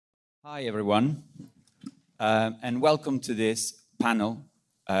Hi, everyone, and welcome to this panel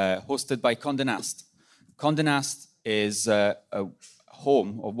hosted by Condé Nast. Condé Nast is a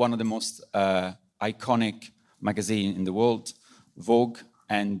home of one of the most iconic magazines in the world, Vogue,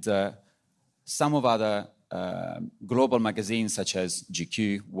 and some of other global magazines such as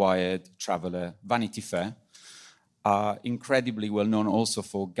GQ, Wired, Traveler, Vanity Fair are incredibly well known also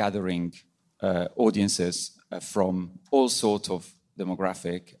for gathering audiences from all sorts of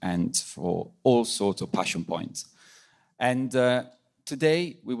demographic and for all sorts of passion points. And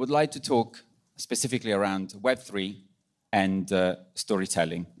today we would like to talk specifically around Web3 and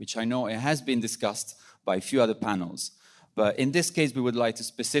storytelling, which I know it has been discussed by a few other panels. But in this case, we would like to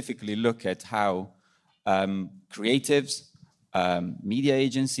specifically look at how creatives, media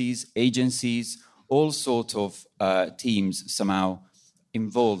agencies, all sorts of teams somehow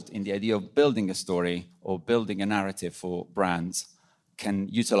involved in the idea of building a story or building a narrative for brands can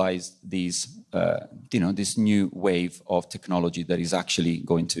utilize these, this new wave of technology that is actually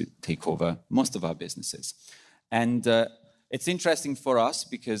going to take over most of our businesses. And it's interesting for us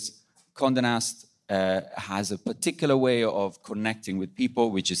because Condé Nast has a particular way of connecting with people,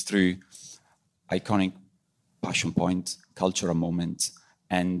 which is through iconic passion points, cultural moments,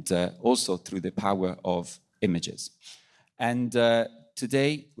 and also through the power of images. And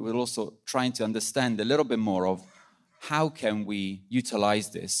today, we're also trying to understand a little bit more of how can we utilize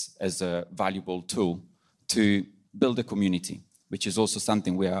this as a valuable tool to build a community, which is also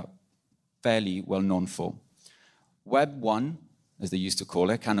something we are fairly well known for. Web 1, as they used to call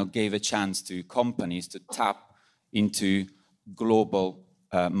it, kind of gave a chance to companies to tap into global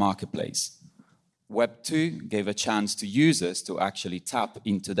marketplace. Web 2 gave a chance to users to actually tap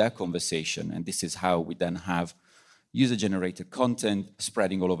into their conversation, and this is how we then have user-generated content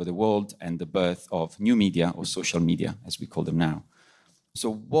spreading all over the world and the birth of new media or social media, as we call them now.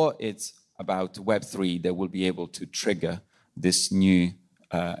 So what it's about Web3 that will be able to trigger this new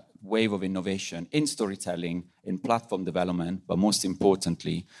wave of innovation in storytelling, in platform development, but most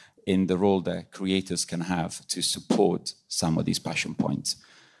importantly, in the role that creators can have to support some of these passion points.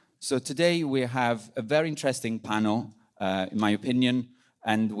 So today we have a very interesting panel, in my opinion,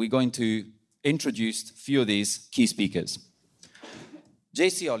 and we're going to introduce a few of these key speakers.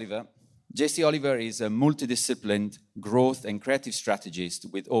 JC Oliver. JC Oliver is a multidisciplined growth and creative strategist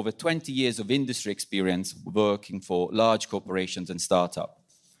with over 20 years of industry experience working for large corporations and startups.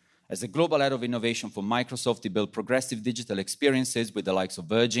 As a global head of innovation for Microsoft, he built progressive digital experiences with the likes of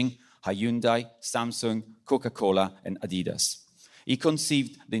Virgin, Hyundai, Samsung, Coca-Cola, and Adidas. He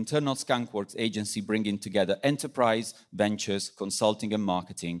conceived the internal Skunkworks agency, bringing together enterprise, ventures, consulting, and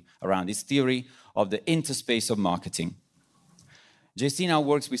marketing around his theory of the interspace of marketing. JC now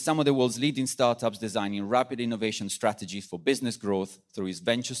works with some of the world's leading startups, designing rapid innovation strategies for business growth through his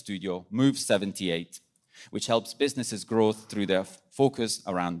venture studio, Move 78, which helps businesses grow through their focus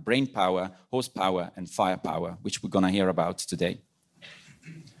around brain power, horsepower, and firepower, which we're going to hear about today.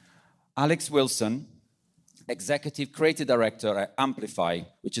 Alex Wilson, Executive Creative Director at Amplify,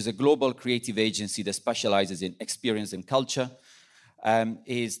 which is a global creative agency that specializes in experience and culture,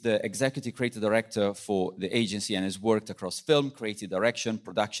 is the Executive Creative Director for the agency and has worked across film, creative direction,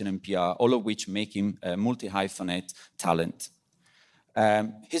 production, and PR, all of which make him a multi-hyphenate talent.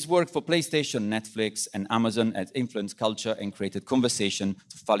 His work for PlayStation, Netflix, and Amazon has influenced culture and created conversation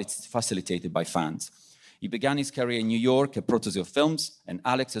facilitated by fans. He began his career in New York at Protozeo Films, and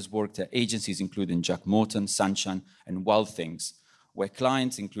Alex has worked at agencies including Jack Morton, Sunshine, and Wild Things, where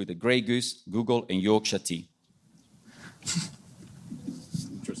clients included Grey Goose, Google, and Yorkshire Tea.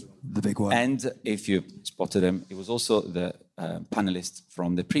 The big one. And if you spotted him, he was also the panelist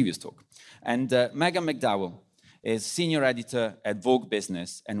from the previous talk. And Megan McDowell is Senior Editor at Vogue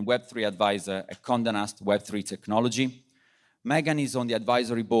Business and Web3 Advisor at Condé Nast Web3 Technology. Megan is on the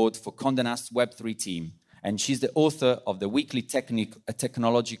advisory board for Condé Nast Web3 team, and she's the author of the weekly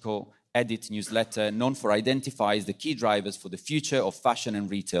technological edit newsletter known for identifying the key drivers for the future of fashion and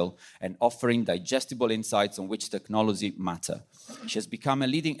retail and offering digestible insights on which technology matter. She has become a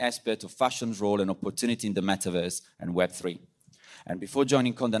leading expert of fashion's role and opportunity in the Metaverse and Web3. And before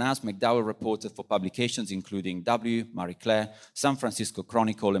joining Condé Nast, McDowell reported for publications including W, Marie Claire, San Francisco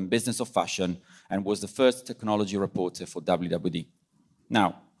Chronicle, and Business of Fashion, and was the first technology reporter for WWD.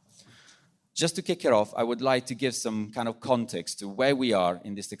 Now, just to kick it off, I would like to give some kind of context to where we are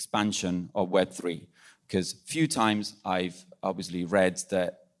in this expansion of Web3, because few times I've obviously read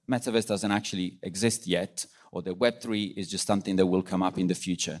that Metaverse doesn't actually exist yet, or that Web3 is just something that will come up in the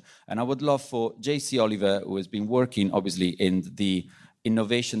future. And I would love for JC Oliver, who has been working obviously in the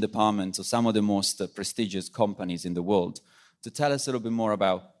innovation departments of some of the most prestigious companies in the world, to tell us a little bit more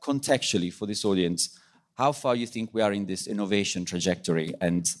about, contextually for this audience, how far you think we are in this innovation trajectory,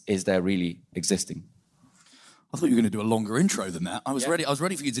 and is there really existing? I thought you were going to do a longer intro than that. I was ready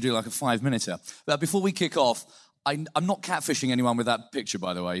for you to do like a 5-minute. But before we kick off, I'm not catfishing anyone with that picture,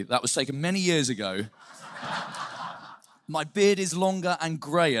 by the way. That was taken many years ago. My beard is longer and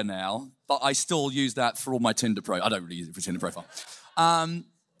greyer now, but I still use that for all my Tinder I don't really use it for Tinder profile.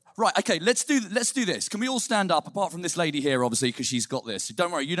 Right, okay, let's do this. Can we all stand up, apart from this lady here, obviously, because she's got this.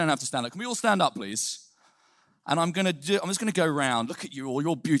 Don't worry, you don't have to stand up. Can we all stand up, please? And I'm just going to go around. Look at you all.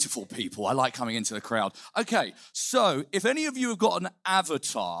 You're beautiful people. I like coming into the crowd. Okay, so if any of you have got an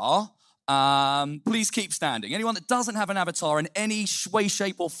avatar, please keep standing. Anyone that doesn't have an avatar in any way,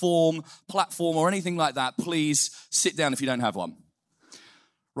 shape, or form, platform, or anything like that, please sit down if you don't have one.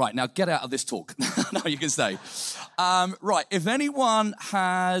 Right, now get out of this talk. No, you can stay. Right, if anyone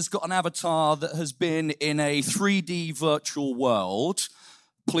has got an avatar that has been in a 3D virtual world,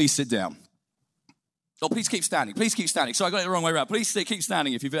 please sit down. Oh, please keep standing. Please keep standing. Sorry, I got it the wrong way around. Please keep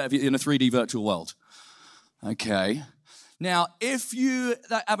standing if you're in a 3D virtual world. Okay. Now,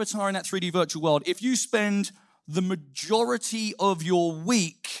 that avatar in that 3D virtual world, if you spend the majority of your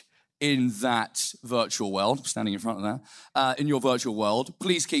week in that virtual world, standing in front of that, in your virtual world,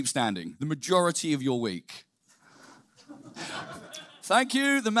 please keep standing. The majority of your week. Thank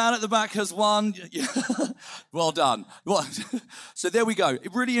you. The man at the back has won. Well done. So there we go.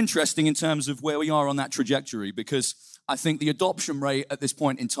 Really interesting in terms of where we are on that trajectory, because I think the adoption rate at this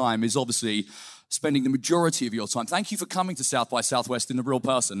point in time is obviously spending the majority of your time. Thank you for coming to South by Southwest in the real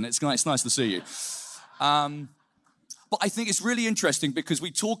person. It's nice to see you. But I think it's really interesting because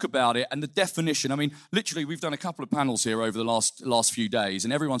we talk about it and the definition. I mean, literally, we've done a couple of panels here over the last few days,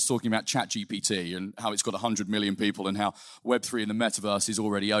 and everyone's talking about ChatGPT and how it's got 100 million people and how Web3 and the Metaverse is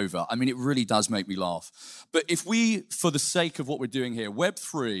already over. I mean, it really does make me laugh. But if we, for the sake of what we're doing here,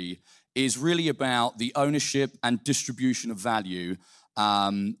 Web3 is really about the ownership and distribution of value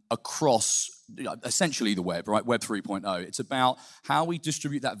across essentially the web, right? Web 3.0. It's about how we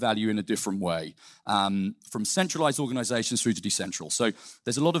distribute that value in a different way, from centralized organizations through to decentral. So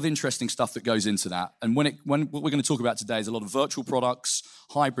there's a lot of interesting stuff that goes into that. And what we're going to talk about today is a lot of virtual products,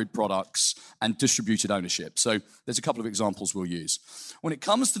 hybrid products, and distributed ownership. So there's a couple of examples we'll use. When it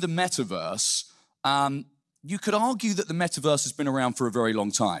comes to the metaverse, you could argue that the metaverse has been around for a very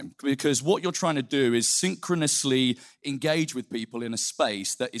long time, because what you're trying to do is synchronously engage with people in a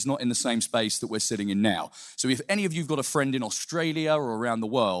space that is not in the same space that we're sitting in now. So if any of you have got a friend in Australia or around the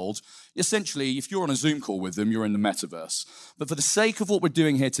world, essentially, if you're on a Zoom call with them, you're in the metaverse. But for the sake of what we're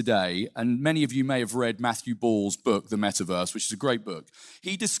doing here today, and many of you may have read Matthew Ball's book, The Metaverse, which is a great book,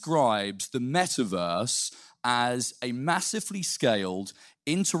 he describes the metaverse as a massively scaled,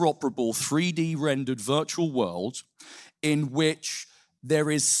 interoperable 3D rendered virtual world in which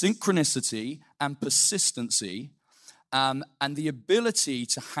there is synchronicity and persistency and the ability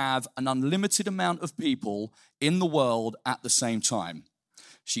to have an unlimited amount of people in the world at the same time.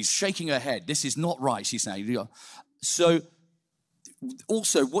 She's shaking her head. This is not right, she's saying. So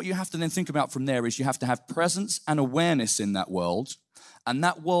also what you have to then think about from there is you have to have presence and awareness in that world. And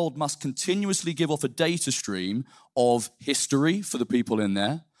that world must continuously give off a data stream of history for the people in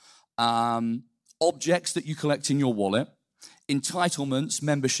there, objects that you collect in your wallet, entitlements,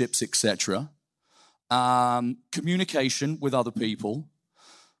 memberships, etc., communication with other people,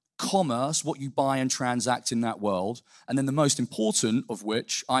 commerce, what you buy and transact in that world, and then the most important of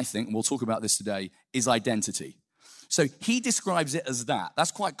which, I think, and we'll talk about this today, is identity. So he describes it as that.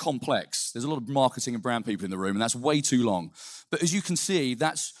 That's quite complex. There's a lot of marketing and brand people in the room, and that's way too long. But as you can see,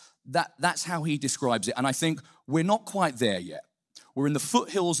 that's how he describes it. And I think we're not quite there yet. We're in the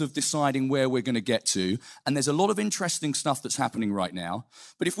foothills of deciding where we're going to get to, and there's a lot of interesting stuff that's happening right now.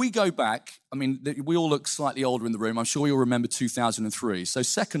 But if we go back, I mean, we all look slightly older in the room. I'm sure you'll remember 2003. So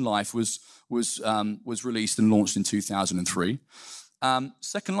Second Life was released and launched in 2003.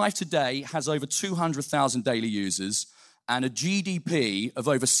 Second Life today has over 200,000 daily users and a GDP of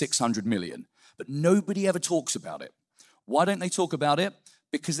over 600 million. But nobody ever talks about it. Why don't they talk about it?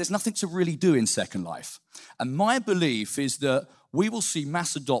 Because there's nothing to really do in Second Life. And my belief is that we will see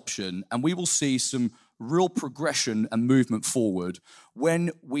mass adoption and we will see some real progression and movement forward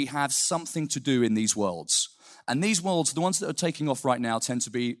when we have something to do in these worlds. And these worlds, the ones that are taking off right now, tend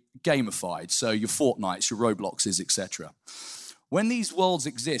to be gamified. So your Fortnites, your Robloxes, etc. When these worlds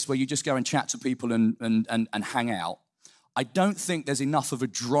exist, where you just go and chat to people and hang out, I don't think there's enough of a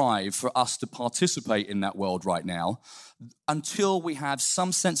drive for us to participate in that world right now until we have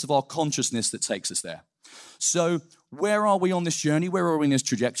some sense of our consciousness that takes us there. So where are we on this journey? Where are we in this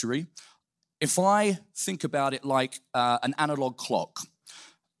trajectory? if I think about it like an analog clock,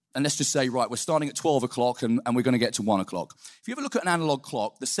 and let's just say, right, we're starting at 12 o'clock and we're going to get to 1 o'clock. If you ever look at an analog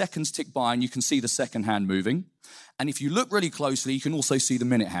clock, the seconds tick by and you can see the second hand moving. And if you look really closely, you can also see the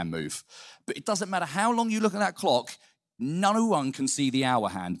minute hand move. But it doesn't matter how long you look at that clock, no one can see the hour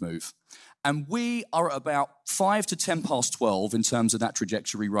hand move. And we are at about 5 to 10 past 12 in terms of that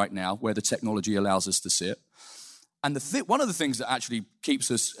trajectory right now, where the technology allows us to sit. And one of the things that actually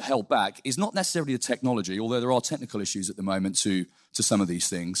keeps us held back is not necessarily the technology, although there are technical issues at the moment to some of these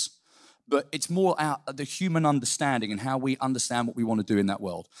things. But it's more the human understanding and how we understand what we want to do in that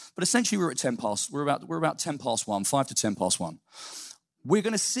world. But essentially, we're about 10 past 1, 5 to 10 past 1. We're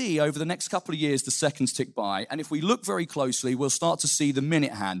going to see over the next couple of years the seconds tick by, and if we look very closely, we'll start to see the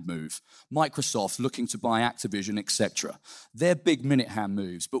minute hand move. Microsoft looking to buy Activision, etc. They're big minute hand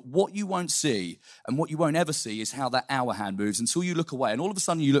moves, but what you won't see, and what you won't ever see, is how that hour hand moves until you look away, and all of a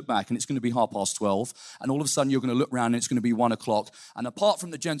sudden you look back and it's going to be 12:30, and all of a sudden you're going to look around and it's going to be 1 o'clock, and apart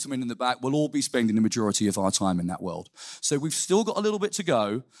from the gentleman in the back, we'll all be spending the majority of our time in that world. So we've still got a little bit to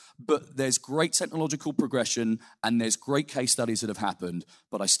go, but there's great technological progression and there's great case studies that have happened.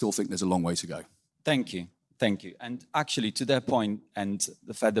 But I still think there's a long way to go. Thank you. Thank you. And actually, to that point, and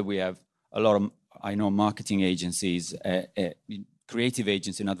the fact that we have a lot of, I know, marketing agencies, creative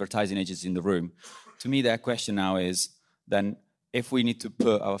agencies and advertising agencies in the room, to me, that question now is, then if we need to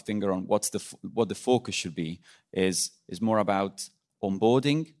put our finger on what the focus should be, is more about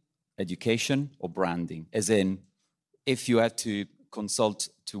onboarding, education, or branding. As in, if you had to consult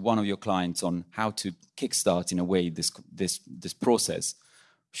to one of your clients on how to kickstart in a way this process,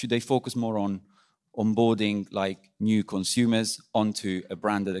 should they focus more on onboarding like new consumers onto a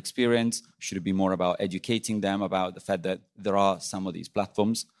branded experience? Should it be more about educating them about the fact that there are some of these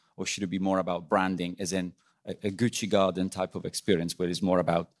platforms? Or should it be more about branding, as in a Gucci garden type of experience where it's more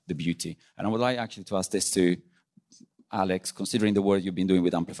about the beauty? And I would like actually to ask this to Alex, considering the work you've been doing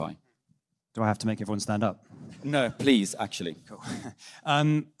with Amplify. Do I have to make everyone stand up? No, please, actually. Cool.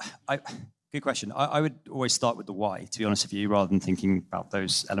 Good question. I would always start with the why, to be honest with you, rather than thinking about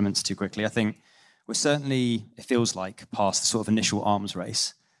those elements too quickly. I think we're certainly, it feels like, past the sort of initial arms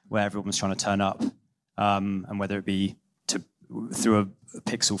race where everyone's trying to turn up, and whether it be through a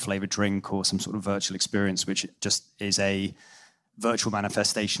pixel-flavored drink or some sort of virtual experience, which just is a virtual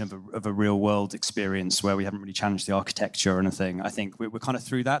manifestation of a real-world experience where we haven't really challenged the architecture or anything. I think we're kind of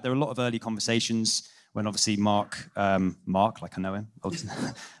through that. There are a lot of early conversations when obviously Mark, like I know him,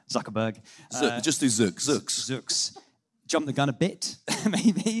 Zuckerberg. Just do Zucks. Jumped the gun a bit,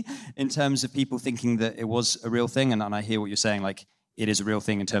 maybe, in terms of people thinking that it was a real thing. And I hear what you're saying, like, it is a real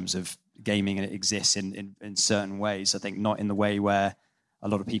thing in terms of gaming and it exists in certain ways. I think not in the way where a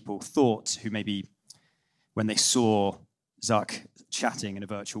lot of people thought, who maybe, when they saw Zuck chatting in a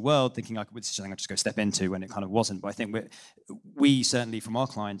virtual world, thinking like, this is something I just go step into, when it kind of wasn't. But I think we certainly, from our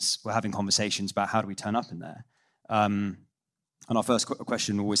clients, were having conversations about how do we turn up in there. And our first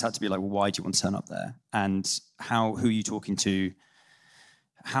question always had to be like, well, why do you want to turn up there? And who are you talking to?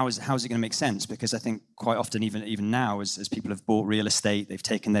 How is it going to make sense? Because I think quite often, even now, as people have bought real estate, they've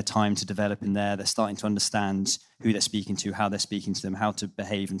taken their time to develop in there. They're starting to understand who they're speaking to, how they're speaking to them, how to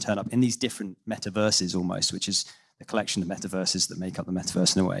behave and turn up in these different metaverses almost, which is the collection of metaverses that make up the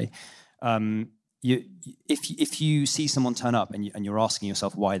metaverse in a way. If you see someone turn up and you're asking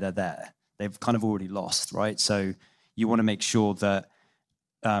yourself why they're there, they've kind of already lost, right? So you want to make sure that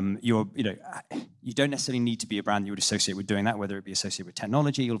you don't necessarily need to be a brand that you would associate with doing that, whether it be associated with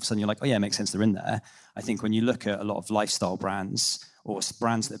technology. All of a sudden you're like, oh yeah, it makes sense, they're in there. I think when you look at a lot of lifestyle brands or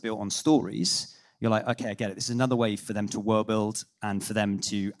brands that are built on stories, you're like, okay, I get it. This is another way for them to world build and for them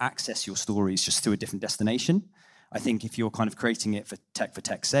to access your stories just through a different destination. I think if you're kind of creating it for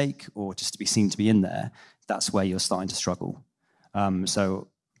tech's sake or just to be seen to be in there, that's where you're starting to struggle. So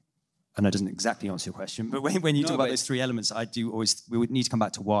I know it doesn't exactly answer your question, but when you talk about those three elements, we would need to come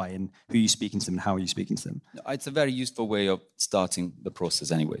back to why and who you're speaking to them and how are you speaking to them. It's a very useful way of starting the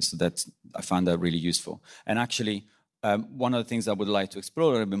process anyway, so I find that really useful. And actually, one of the things I would like to explore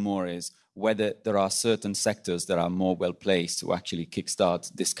a little bit more is whether there are certain sectors that are more well-placed to actually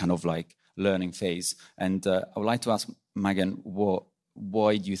kickstart this kind of like learning phase. And I would like to ask Megan,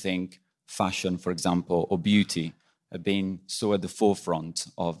 why do you think fashion, for example, or beauty have been so at the forefront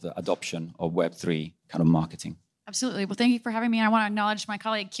of the adoption of Web3 kind of marketing? Absolutely. Well, thank you for having me. And I want to acknowledge my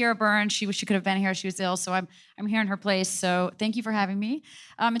colleague, Kira Burns. She could have been here. She was ill, so I'm here in her place. So thank you for having me.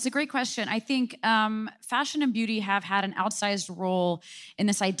 It's a great question. I think fashion and beauty have had an outsized role in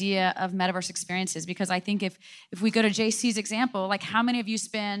this idea of metaverse experiences, because I think if we go to JC's example, like how many of you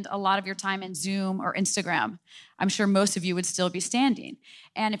spend a lot of your time in Zoom or Instagram? I'm sure most of you would still be standing.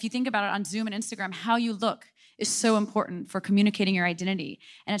 And if you think about it on Zoom and Instagram, how you look is so important for communicating your identity.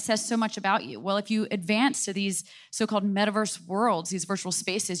 And it says so much about you. Well, if you advance to these so-called metaverse worlds, these virtual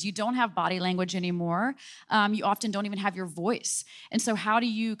spaces, you don't have body language anymore. You often don't even have your voice. And so how do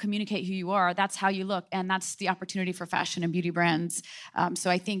you communicate who you are? That's how you look. And that's the opportunity for fashion and beauty brands. So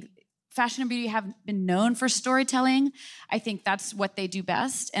I think fashion and beauty have been known for storytelling. I think that's what they do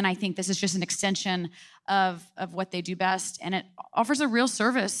best. And I think this is just an extension of what they do best. And it offers a real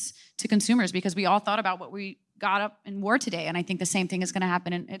service to consumers, because we all thought about what we got up and wore today. And I think the same thing is going to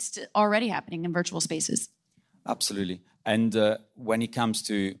happen. And it's already happening in virtual spaces. Absolutely. And when it comes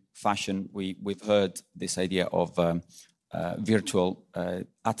to fashion, we've heard this idea of virtual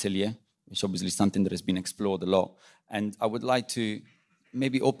atelier, which obviously is something that has been explored a lot. And I would like to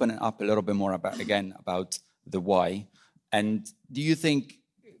maybe open it up a little bit more about the why. And do you think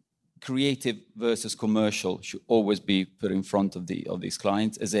creative versus commercial should always be put in front of these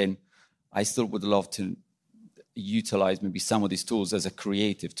clients? As in, I still would love to utilize maybe some of these tools as a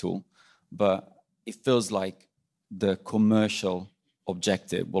creative tool, but it feels like the commercial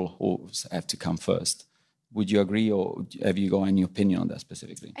objective will always have to come first. Would you agree, or have you got any opinion on that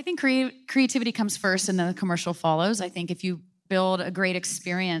specifically? I think creativity comes first and then the commercial follows. I think if you build a great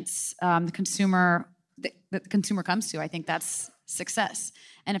experience, the consumer comes to, I think that's success.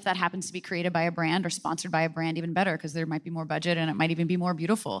 And if that happens to be created by a brand or sponsored by a brand, even better, because there might be more budget and it might even be more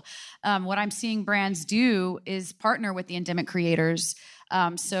beautiful. What I'm seeing brands do is partner with the endemic creators.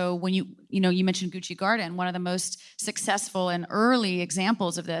 So when you mentioned Gucci Garden, one of the most successful and early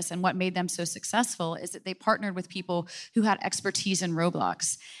examples of this, and what made them so successful, is that they partnered with people who had expertise in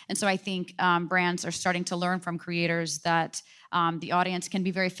Roblox. And so I think brands are starting to learn from creators that the audience can be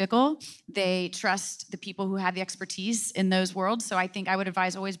very fickle. They trust the people who have the expertise in those worlds. So I think I would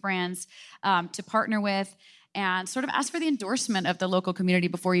advise always brands to partner with and sort of ask for the endorsement of the local community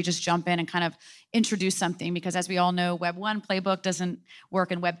before you just jump in and kind of introduce something. Because as we all know, Web 1 playbook doesn't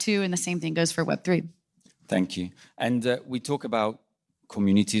work in Web 2, and the same thing goes for Web 3. Thank you. And we talk about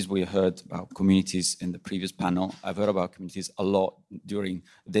communities. We heard about communities in the previous panel. I've heard about communities a lot during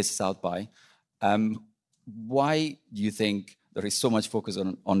this South by. Why do you think there is so much focus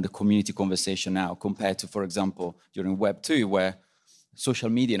on the community conversation now compared to, for example, during Web 2, where social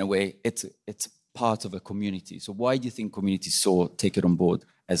media, in a way, it's part of a community? So why do you think communities take it on board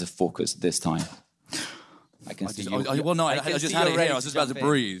as a focus this time? I can see you. Well, no, I just had it here. I was just about to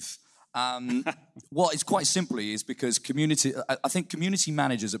breathe. Well, it's quite simply is because I think community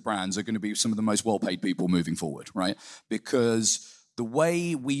managers at brands are going to be some of the most well-paid people moving forward, right? Because the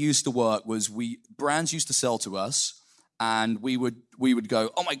way we used to work was brands used to sell to us, and we would go,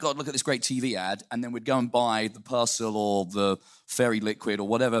 oh my God, look at this great TV ad, and then we'd go and buy the Persil or the Fairy Liquid or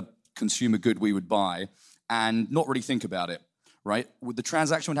whatever consumer good we would buy, and not really think about it, right? The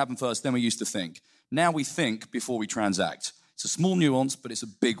transaction would happen first, then we used to think. Now we think before we transact. It's a small nuance, but it's a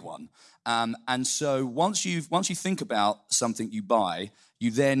big one. And so once you think about something you buy,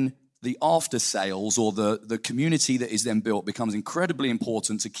 the after sales or the community that is then built becomes incredibly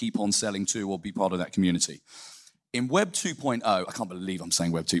important to keep on selling to or be part of that community. In Web 2.0, I can't believe I'm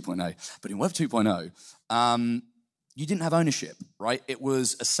saying Web 2.0, but in Web 2.0, you didn't have ownership, right? It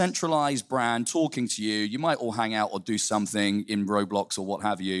was a centralized brand talking to you. You might all hang out or do something in Roblox or what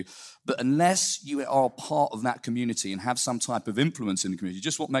have you, but unless you are part of that community and have some type of influence in the community,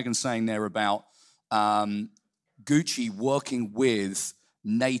 just what Megan's saying there about Gucci working with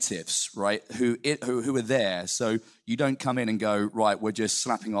natives, right, who are there. So you don't come in and go, right, we're just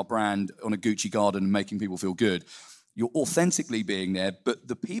slapping our brand on a Gucci garden and making people feel good. You're authentically being there, but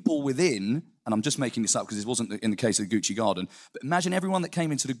the people within, and I'm just making this up because this wasn't in the case of the Gucci garden, but imagine everyone that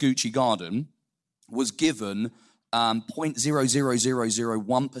came into the Gucci garden was given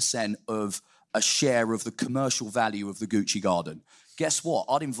 0.00001% of a share of the commercial value of the Gucci garden. Guess what?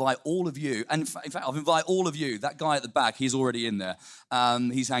 I'd invite all of you, and in fact, I'll invite all of you. That guy at the back, he's already in there.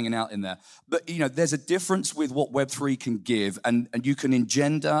 He's hanging out in there. But, there's a difference with what Web3 can give, and you can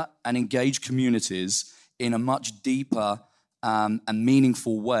engender and engage communities in a much deeper and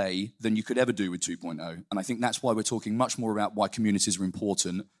meaningful way than you could ever do with 2.0. And I think that's why we're talking much more about why communities are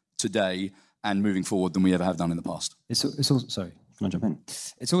important today and moving forward than we ever have done in the past. It's also, sorry. Can I jump in?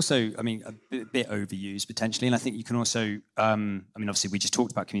 It's also, I mean, a bit overused potentially, and I think you can also, I mean, obviously we just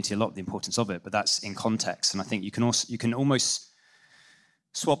talked about community a lot, the importance of it, but that's in context, and I think you can almost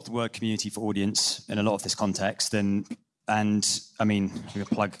swap the word community for audience in a lot of this context, and I mean, I'm going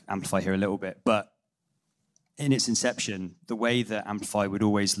to plug Amplify here a little bit, but in its inception, the way that Amplify would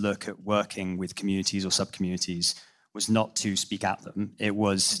always look at working with communities or sub-communities was not to speak at them. It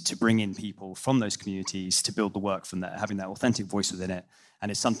was to bring in people from those communities to build the work from there, having that authentic voice within it.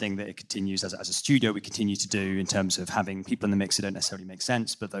 And it's something that it continues as a studio, we continue to do in terms of having people in the mix that don't necessarily make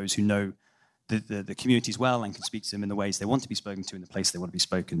sense, but those who know the communities well and can speak to them in the ways they want to be spoken to in the place they want to be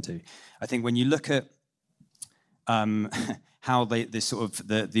spoken to. I think when you look at how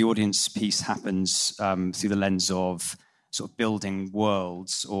the audience piece happens through the lens of sort of building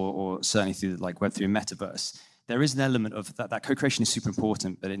worlds, or certainly through like Web3 and Metaverse, there is an element of that co-creation is super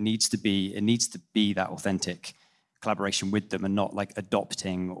important, but it needs to be that authentic collaboration with them and not like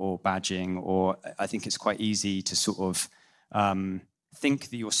adopting or badging, or I think it's quite easy to sort of think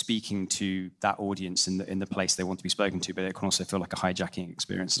that you're speaking to that audience in the place they want to be spoken to, but it can also feel like a hijacking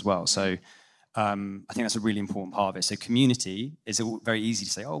experience as well. So I think that's a really important part of it. So community is very easy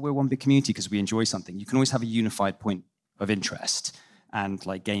to say, oh, we're one big community because we enjoy something. You can always have a unified point of interest. And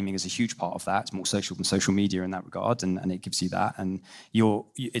like gaming is a huge part of that. It's more social than social media in that regard, and it gives you that. And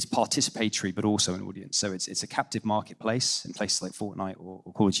it's participatory, but also an audience. So it's a captive marketplace in places like Fortnite or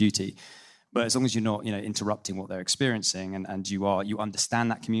Call of Duty. But as long as you're not, interrupting what they're experiencing, and you understand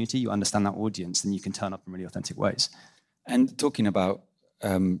that community, you understand that audience, then you can turn up in really authentic ways. And talking about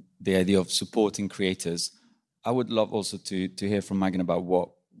the idea of supporting creators, I would love also to hear from Megan about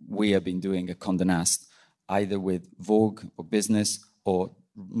what we have been doing at Condé Nast, either with Vogue or business, or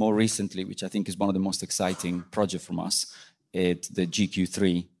more recently, which I think is one of the most exciting projects from us, it's the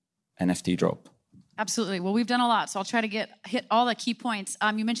GQ3 NFT drop. Absolutely. Well, we've done a lot, so I'll try to hit all the key points.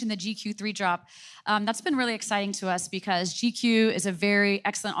 You mentioned the GQ3 drop. That's been really exciting to us because GQ is a very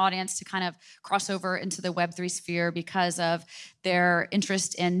excellent audience to kind of cross over into the Web3 sphere because of their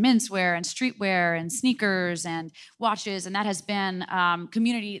interest in menswear and streetwear and sneakers and watches, and that has been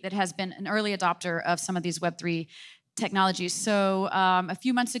community that has been an early adopter of some of these Web3 technologies. So a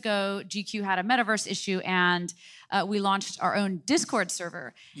few months ago, GQ had a Metaverse issue, and we launched our own Discord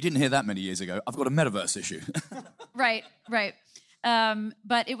server. You didn't hear that many years ago. I've got a Metaverse issue. Right.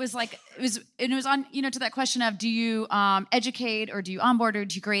 But it was on, to that question of do you educate or do you onboard or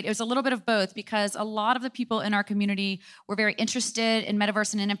do you create? It was a little bit of both because a lot of the people in our community were very interested in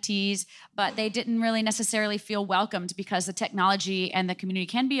Metaverse and NFTs, but they didn't really necessarily feel welcomed because the technology and the community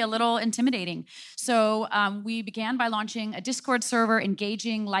can be a little intimidating. So we began by launching a Discord server,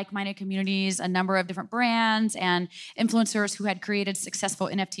 engaging like-minded communities, a number of different brands and influencers who had created successful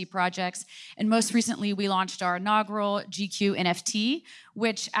NFT projects. And most recently, we launched our inaugural GQ NFT,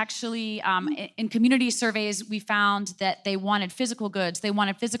 which actually in community surveys, we found that they wanted physical goods, they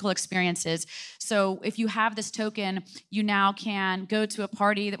wanted physical experiences. So if you have this token, you now can go to a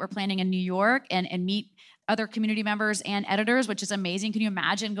party that we're planning in New York and meet other community members and editors, which is amazing. Can you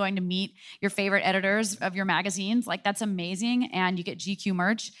imagine going to meet your favorite editors of your magazines? Like, that's amazing. And you get GQ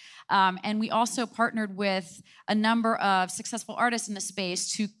merch. And we also partnered with a number of successful artists in the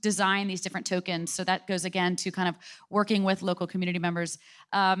space to design these different tokens. So that goes, again, to kind of working with local community members.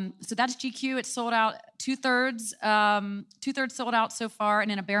 So that's GQ. It's sold out two-thirds sold out so far.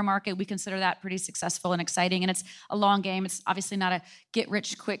 And in a bear market, we consider that pretty successful and exciting. And it's a long game. It's obviously not a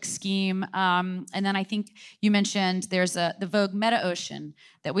get-rich-quick scheme. And then I think you mentioned there's the Vogue Meta Ocean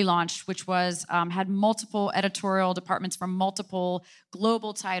that we launched, which was had multiple editorial departments from multiple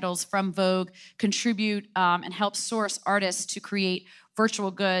global titles from Vogue contribute and help source artists to create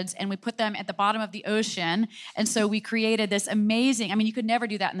virtual goods, and we put them at the bottom of the ocean. And so we created this amazing, you could never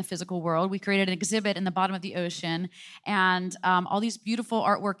do that in the physical world. We created an exhibit in the bottom of the ocean and all these beautiful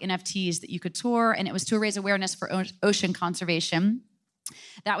artwork NFTs that you could tour, and it was to raise awareness for ocean conservation.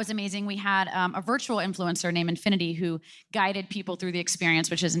 That was amazing. We had a virtual influencer named Infinity who guided people through the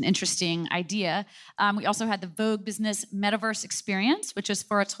experience, which is an interesting idea. We also had the Vogue Business Metaverse experience, which is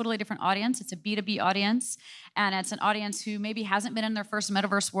for a totally different audience. It's a B2B audience, and it's an audience who maybe hasn't been in their first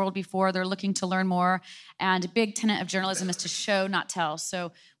metaverse world before. They're looking to learn more, and a big tenet of journalism is to show, not tell.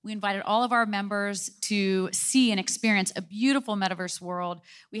 So we invited all of our members to see and experience a beautiful metaverse world.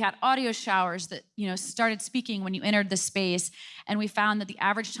 We had audio showers that started speaking when you entered the space, and we found that the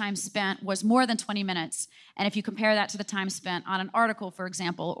average time spent was more than 20 minutes. And if you compare that to the time spent on an article, for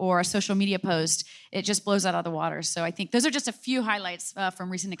example, or a social media post, it just blows out of the water. So I think those are just a few highlights from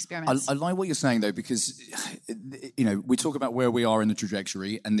recent experiments. I like what you're saying, though, because we talk about where we are in the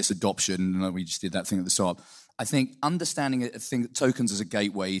trajectory and this adoption, and we just did that thing at the start. I think understanding tokens as a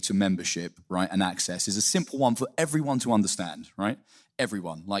gateway to membership, right, and access is a simple one for everyone to understand, right?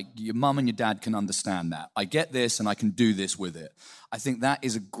 Everyone. Like your mum and your dad can understand that. I get this and I can do this with it. I think that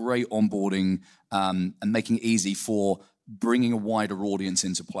is a great onboarding and making it easy for bringing a wider audience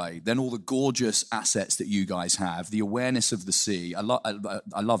into play. Then all the gorgeous assets that you guys have, the awareness of the sea. I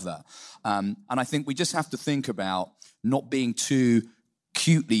love that. And I think we just have to think about not being too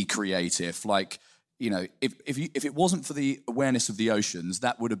cutely creative. Like, you know, if it wasn't for the awareness of the oceans,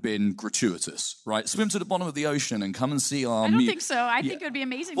 that would have been gratuitous, right? Swim to the bottom of the ocean and come and see our... I don't think so. I think it would be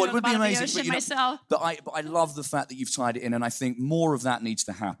amazing to go to the bottom of the ocean myself. But I love the fact that you've tied it in, and I think more of that needs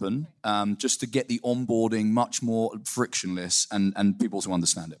to happen just to get the onboarding much more frictionless and people to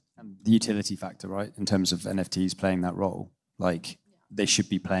understand it. And the utility factor, right, in terms of NFTs playing that role, like... They should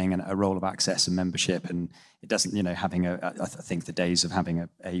be playing a role of access and membership, and it doesn't, you know, having I think the days of having an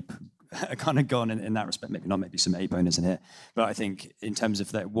ape are kind of gone in that respect. Maybe some ape owners in here, but I think in terms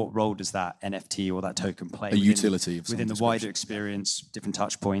of that, what role does that NFT or that token play? Utility within the wider experience, different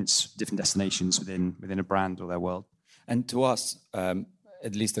touch points, different destinations within a brand or their world. And to us,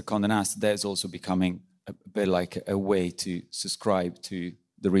 at least at Condé Nast, there's also becoming a bit like a way to subscribe to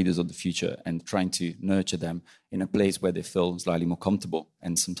the readers of the future and trying to nurture them in a place where they feel slightly more comfortable.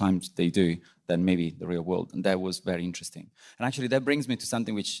 And sometimes they do than maybe the real world. And that was very interesting. And actually that brings me to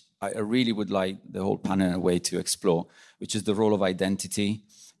something which I really would like the whole panel in a way to explore, which is the role of identity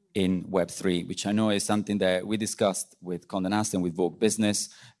in Web3, which I know is something that we discussed with Condé Nast and with Vogue Business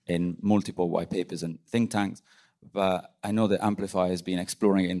in multiple white papers and think tanks. But I know that Amplify has been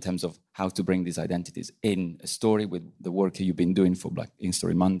exploring it in terms of how to bring these identities in a story with the work you've been doing for Black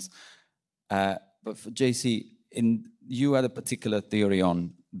In-Story Months. But for JC, you had a particular theory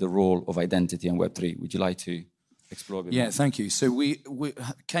on the role of identity in Web3. Would you like to explore a bit more? Yeah, thank you. So we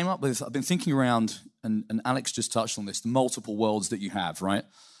came up with, I've been thinking around, and Alex just touched on this, the multiple worlds that you have, right?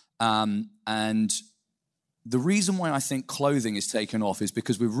 And the reason why I think clothing is taken off is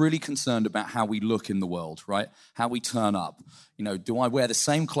because we're really concerned about how we look in the world, right? How we turn up. You know, do I wear the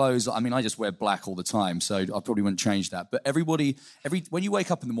same clothes? I mean, I just wear black all the time, so I probably wouldn't change that. But when you wake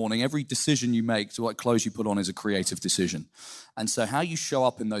up in the morning, every decision you make to what clothes you put on is a creative decision. And so how you show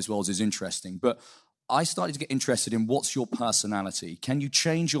up in those worlds is interesting. But I started to get interested in what's your personality? Can you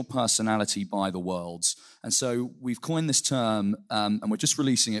change your personality by the worlds? And so we've coined this term, and we're just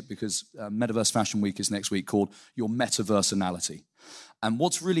releasing it because Metaverse Fashion Week is next week, called your metaversality. And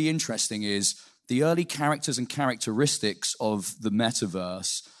what's really interesting is the early characters and characteristics of the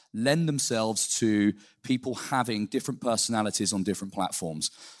metaverse lend themselves to people having different personalities on different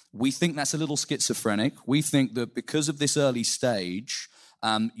platforms. We think that's a little schizophrenic. We think that because of this early stage,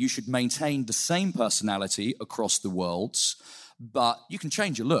 you should maintain the same personality across the worlds, but you can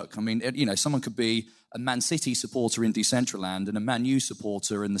change your look. I mean, you know, someone could be a Man City supporter in Decentraland and a Man U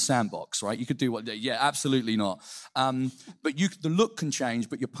supporter in the Sandbox, right? You could do what? Yeah, absolutely not. But the look can change,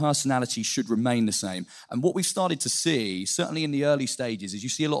 but your personality should remain the same. And what we've started to see, certainly in the early stages, is you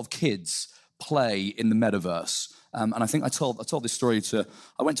see a lot of kids play in the metaverse. And I think I told this story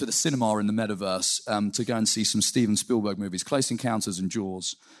I went to the cinema in the Metaverse to go and see some Steven Spielberg movies, Close Encounters and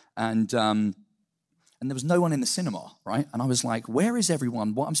Jaws. And there was no one in the cinema, right? And I was like, where is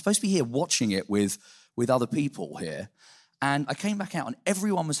everyone? I'm supposed to be here watching it with other people here. And I came back out and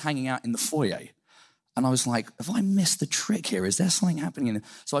everyone was hanging out in the foyer. And I was like, have I missed the trick here? Is there something happening?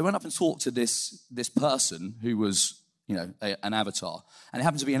 So I went up and talked to this person who was, you know, an avatar. And it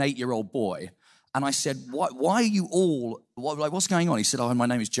happened to be an 8-year-old boy. And I said, why are you all, what's going on? He said, my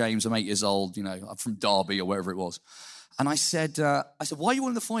name is James, I'm 8 years old, you know, I'm from Derby or wherever it was. And I said, why are you all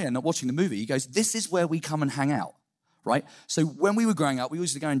in the foyer not watching the movie? He goes, this is where we come and hang out, right? So when we were growing up, we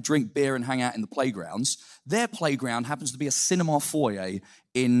used to go and drink beer and hang out in the playgrounds. Their playground happens to be a cinema foyer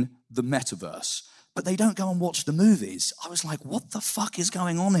in the metaverse, but they don't go and watch the movies. I was like, what the fuck is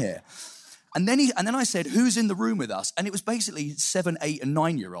going on here? And then I said, who's in the room with us? And it was basically 7, 8, and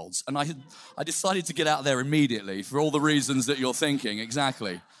 9-year-olds. And I decided to get out there immediately for all the reasons that you're thinking,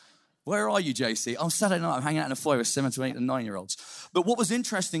 exactly. Where are you, JC? Oh, Saturday night, I'm hanging out in a foyer with 7 to 8 and 9-year-olds. But what was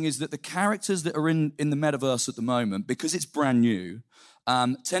interesting is that the characters that are in the metaverse at the moment, because it's brand new,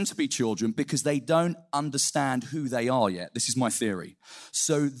 tend to be children because they don't understand who they are yet. This is my theory.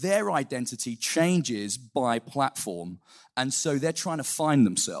 So their identity changes by platform, and so they're trying to find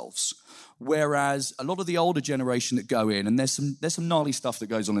themselves. Whereas a lot of the older generation that go in, and there's some gnarly stuff that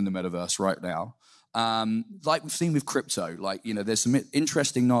goes on in the metaverse right now, Like we've seen with crypto, like, there's some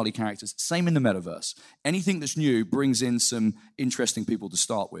interesting, gnarly characters. Same in the metaverse. Anything that's new brings in some interesting people to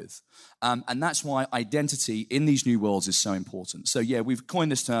start with. And that's why identity in these new worlds is so important. So yeah, we've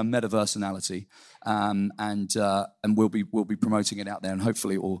coined this term metaversality, and we'll be promoting it out there, and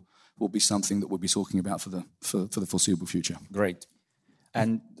hopefully it will be something that we'll be talking about for the foreseeable future. Great.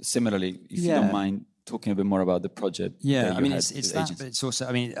 And similarly, if you don't mind talking a bit more about the project. Yeah, I mean, it's that, but it's also,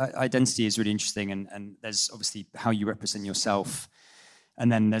 I mean, identity is really interesting, and there's obviously how you represent yourself,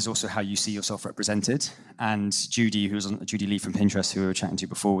 and then there's also how you see yourself represented. And Judy, Judy Lee from Pinterest, who we were chatting to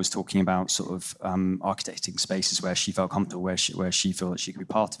before, was talking about sort of architecting spaces where she felt comfortable, where she felt that she could be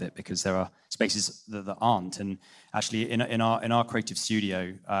part of it, because there are spaces that aren't. And actually, in our creative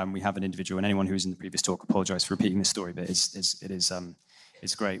studio, we have an individual, and anyone who was in the previous talk, apologise for repeating this story, but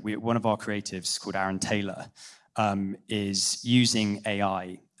it's great. One of our creatives, called Aaron Taylor, is using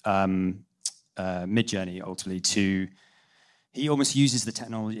AI, Midjourney, ultimately, he almost uses the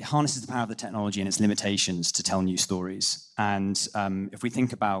technology, harnesses the power of the technology and its limitations to tell new stories. And if we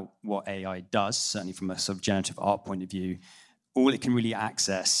think about what AI does, certainly from a sort of generative art point of view, all it can really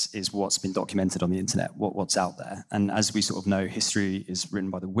access is what's been documented on the internet, what's out there. And as we sort of know, history is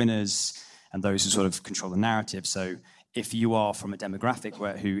written by the winners and those who sort of control the narrative. So if you are from a demographic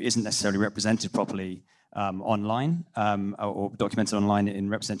who isn't necessarily represented properly online or documented online in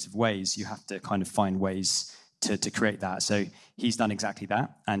representative ways, you have to kind of find ways to create that. So he's done exactly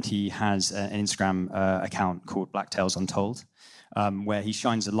that, and he has an Instagram account called Black Tales Untold, where he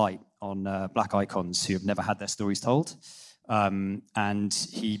shines a light on black icons who have never had their stories told. And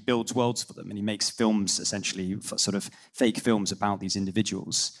he builds worlds for them, and he makes films, essentially, sort of fake films about these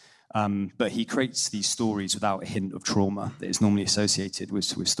individuals. But he creates these stories without a hint of trauma that is normally associated with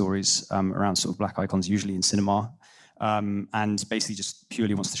stories around sort of black icons, usually in cinema, and basically just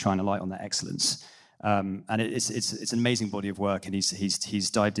purely wants to shine a light on their excellence. And it's an amazing body of work, and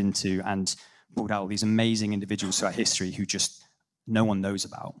he's dived into and pulled out all these amazing individuals throughout history who just no one knows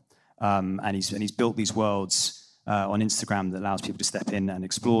about. And he's built these worlds on Instagram that allows people to step in and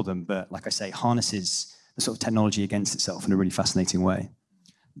explore them, but like I say, harnesses the sort of technology against itself in a really fascinating way.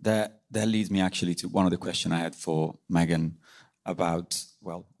 That leads me actually to one of the questions I had for Megan about,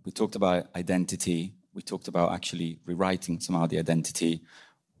 well, we talked about identity, we talked about actually rewriting somehow the identity.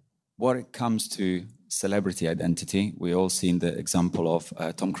 When it comes to celebrity identity, we all seen the example of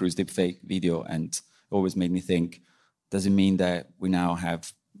Tom Cruise deepfake video, and it always made me think, does it mean that we now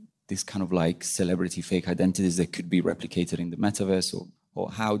have this kind of like celebrity fake identities that could be replicated in the metaverse,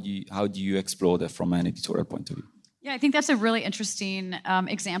 or how do you explore that from an editorial point of view? Yeah, I think that's a really interesting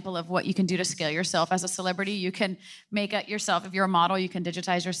example of what you can do to scale yourself as a celebrity. You can make it yourself. If you're a model, you can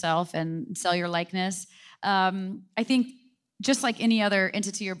digitize yourself and sell your likeness. I think just like any other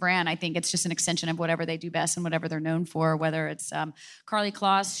entity or brand, I think it's just an extension of whatever they do best and whatever they're known for, whether it's Karlie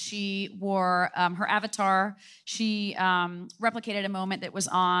Kloss. She wore her avatar. She replicated a moment that was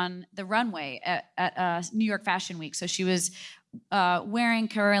on the runway at New York Fashion Week. So she was wearing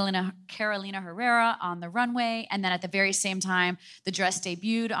Carolina Herrera on the runway, and then at the very same time, the dress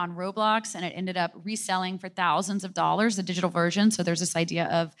debuted on Roblox, and it ended up reselling for thousands of dollars, the digital version. So there's this idea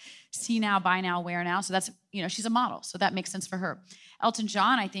of see now, buy now, wear now. So that's, she's a model, so that makes sense for her. Elton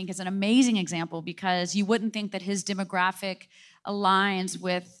John, I think, is an amazing example because you wouldn't think that his demographic aligns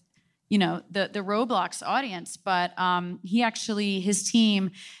with the Roblox audience, but his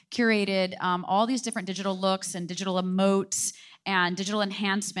team curated all these different digital looks and digital emotes and digital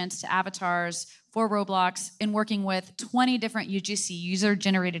enhancements to avatars for Roblox in working with 20 different UGC,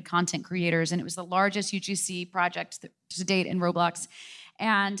 user-generated content creators, and it was the largest UGC project to date in Roblox.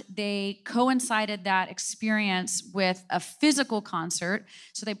 And they coincided that experience with a physical concert.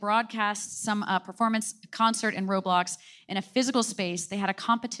 So they broadcast some performance concert in Roblox in a physical space. They had a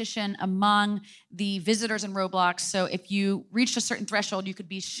competition among the visitors in Roblox. So if you reached a certain threshold, you could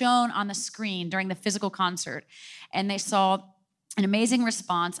be shown on the screen during the physical concert. And they saw an amazing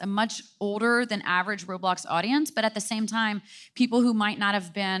response, a much older than average Roblox audience, but at the same time, people who might not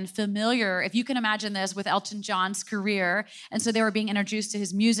have been familiar, if you can imagine this, with Elton John's career. And so they were being introduced to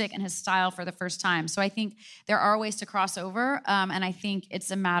his music and his style for the first time. So I think there are ways to cross over, and I think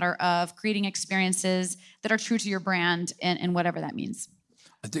it's a matter of creating experiences that are true to your brand and whatever that means.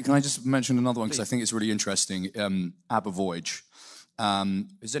 Can I just mention another one, because I think it's really interesting, ABBA Voyage.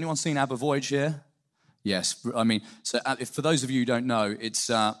 Has anyone seen ABBA Voyage here? Yes, I mean, so for those of you who don't know, it's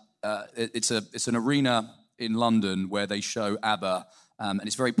an arena in London where they show ABBA, and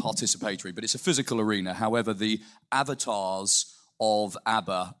it's very participatory, but it's a physical arena. However, the avatars of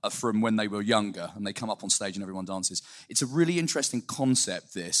ABBA are from when they were younger, and they come up on stage and everyone dances. It's a really interesting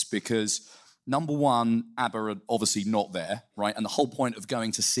concept, this, because Number one, ABBA are obviously not there, right? And the whole point of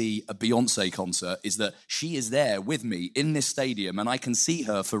going to see a Beyonce concert is that she is there with me in this stadium and I can see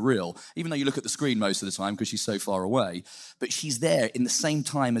her for real, even though you look at the screen most of the time because she's so far away. But she's there in the same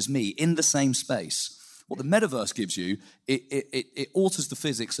time as me, in the same space. What the metaverse gives you, it alters the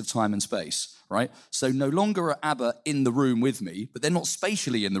physics of time and space, right? So no longer are ABBA in the room with me, but they're not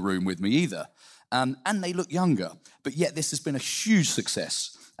spatially in the room with me either. And they look younger. But yet this has been a huge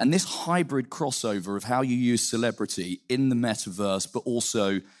success. And this hybrid crossover of how you use celebrity in the metaverse, but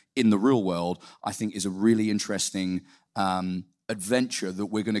also in the real world, I think is a really interesting adventure that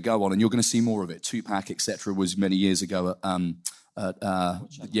we're going to go on. And you're going to see more of it. Tupac, etc., was many years ago at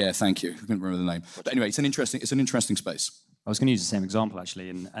yeah, thank you. I couldn't remember the name. But anyway, it's an interesting space. I was going to use the same example, actually.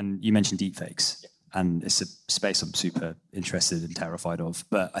 And you mentioned deepfakes. And it's a space I'm super interested and terrified of.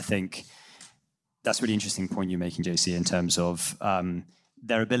 But I think that's a really interesting point you're making, JC, in terms of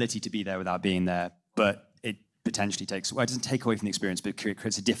their ability to be there without being there, but it potentially takes, well, it doesn't take away from the experience, but it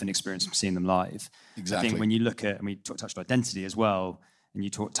creates a different experience from seeing them live. Exactly. I think when you look at, and we touched on identity as well, and you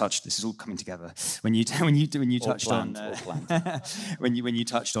touched, this is all coming together. When you touched on when you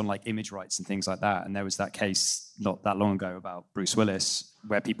touched on like image rights and things like that, and there was that case not that long ago about Bruce Willis,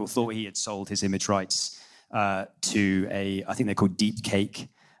 where people thought he had sold his image rights to I think they're called Deep Cake,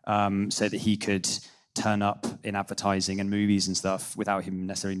 so that he could turn up in advertising and movies and stuff without him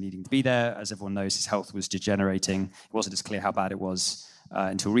necessarily needing to be there. As everyone knows, his health was degenerating. It wasn't as clear how bad it was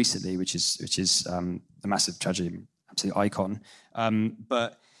until recently, which is a massive tragedy, absolute icon.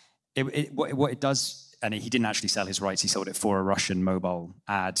 But what it does, and he didn't actually sell his rights. He sold it for a Russian mobile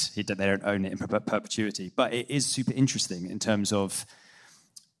ad. They don't own it in perpetuity. But it is super interesting in terms of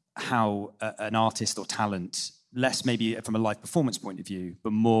how an artist or talent, less maybe from a live performance point of view,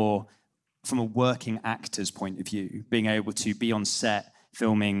 but more from a working actor's point of view, being able to be on set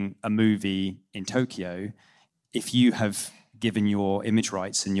filming a movie in Tokyo, if you have given your image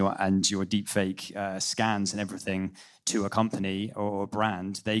rights and your deepfake scans and everything to a company or a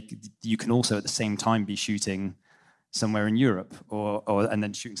brand, you can also at the same time be shooting somewhere in Europe and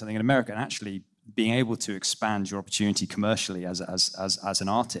then shooting something in America, and actually being able to expand your opportunity commercially as an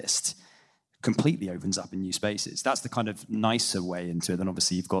artist completely opens up in new spaces. That's the kind of nicer way into it. Then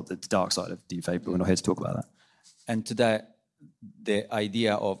obviously you've got the dark side of deepfake, but we're not here to talk about that. And to that, the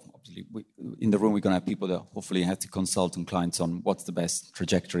idea of, obviously, in the room we're going to have people that hopefully have to consult on clients on what's the best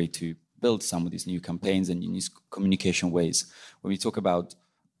trajectory to build some of these new campaigns and new communication ways. When we talk about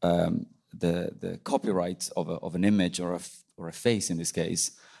the copyright of an image or a face in this case,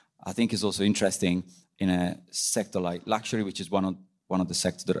 I think is also interesting in a sector like luxury, which is one of the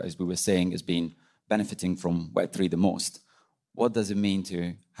sectors that, as we were saying, has been benefiting from Web3 the most. What does it mean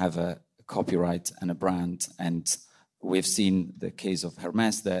to have a copyright and a brand? And we've seen the case of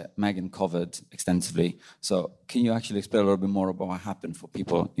Hermes that Megan covered extensively. So can you actually explain a little bit more about what happened for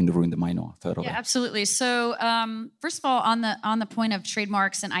people in the room that might not have heard of it? Yeah, absolutely. So first of all, on the point of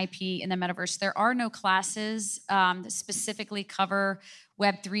trademarks and IP in the metaverse, there are no classes that specifically cover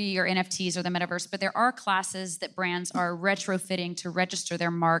Web3 or NFTs or the metaverse, but there are classes that brands are retrofitting to register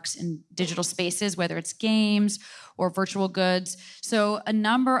their marks in digital spaces, whether it's games or virtual goods. So a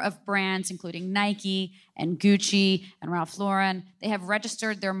number of brands, including Nike and Gucci and Ralph Lauren, they have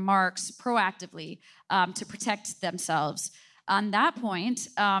registered their marks proactively to protect themselves. On that point,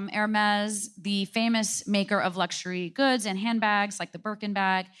 Hermes, the famous maker of luxury goods and handbags like the Birkin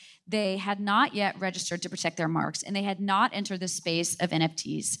bag, they had not yet registered to protect their marks, and they had not entered the space of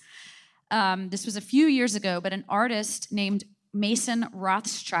NFTs. This was a few years ago, but an artist named Mason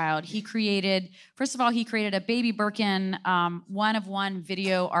Rothschild, he created a baby Birkin one-of-one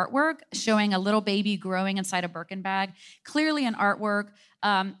video artwork showing a little baby growing inside a Birkin bag, clearly an artwork.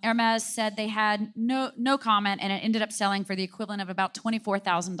 Hermes said they had no comment, and it ended up selling for the equivalent of about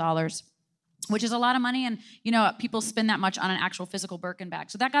 $24,000, which is a lot of money, and people spend that much on an actual physical Birkin bag.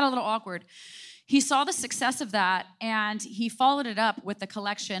 So that got a little awkward. He saw the success of that, and he followed it up with a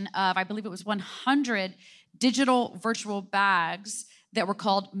collection of, I believe it was 100 digital virtual bags that were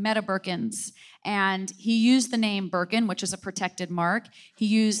called Meta Birkins. And he used the name Birkin, which is a protected mark. He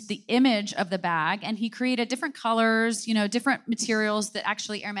used the image of the bag, and he created different colors, different materials that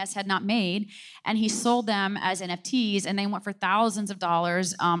actually Hermes had not made. And he sold them as NFTs, and they went for thousands of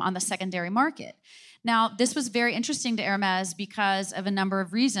dollars on the secondary market. Now, this was very interesting to Hermes because of a number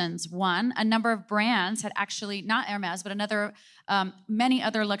of reasons. One, a number of brands had actually, not Hermes, but many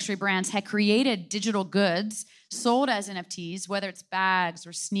other luxury brands had created digital goods sold as NFTs, whether it's bags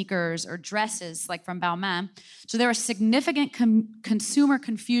or sneakers or dresses like from Balmain. So there was significant consumer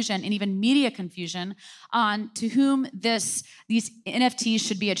confusion and even media confusion on to whom these NFTs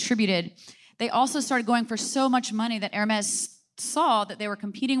should be attributed. They also started going for so much money that Hermes saw that they were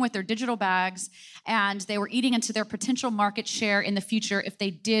competing with their digital bags and they were eating into their potential market share in the future if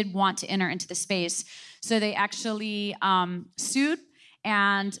they did want to enter into the space. So they actually sued.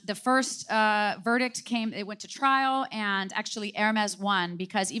 And the first verdict came, it went to trial, and actually Hermes won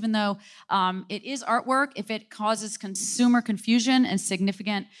because even though it is artwork, if it causes consumer confusion and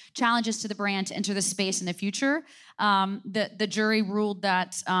significant challenges to the brand to enter the space in the future, the jury ruled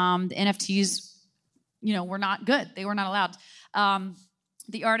that the NFTs, were not good. They were not allowed.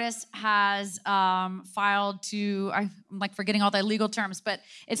 The artist has filed to, I'm like forgetting all the legal terms, but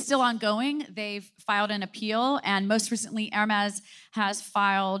it's still ongoing. They've filed an appeal, and most recently, Hermes has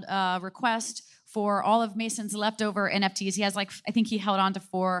filed a request for all of Mason's leftover NFTs. He has I think he held on to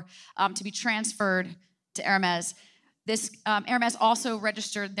 4 to be transferred to Hermes. This Hermes also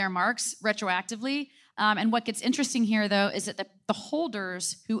registered their marks retroactively. And what gets interesting here, though, is that the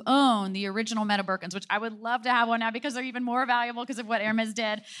holders who own the original Meta Birkins, which I would love to have one now because they're even more valuable because of what Hermes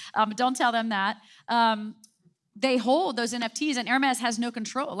did, but don't tell them that. They hold those NFTs, and Hermes has no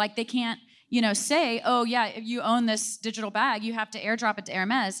control. Like, they can't, say, oh, yeah, if you own this digital bag, you have to airdrop it to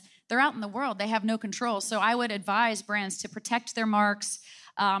Hermes. They're out in the world. They have no control. So I would advise brands to protect their marks,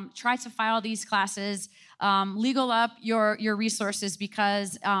 try to file these classes, legal up your resources,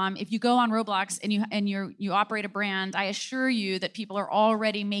 because if you go on Roblox and you operate a brand, I assure you that people are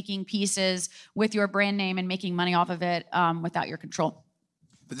already making pieces with your brand name and making money off of it without your control.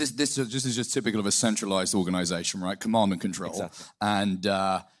 But this is just typical of a centralized organization, right? Command and control. Exactly.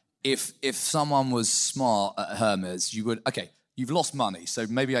 And if someone was smart at Hermes, you would, okay, you've lost money, so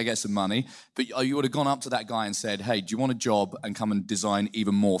maybe I get some money, but you would have gone up to that guy and said, hey, do you want a job and come and design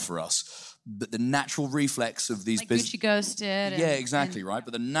even more for us? But the natural reflex of these Gucci Ghost did. Yeah, exactly, right?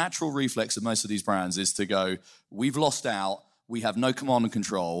 But the natural reflex of most of these brands is to go, we've lost out, we have no command and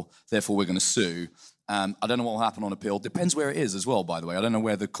control, therefore we're going to sue. I don't know what will happen on appeal. Depends where it is as well, by the way. I don't know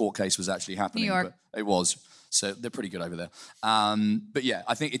where the court case was actually happening. New York. But it was. So they're pretty good over there. But yeah,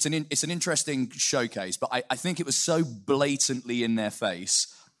 I think it's an interesting showcase. But I think it was so blatantly in their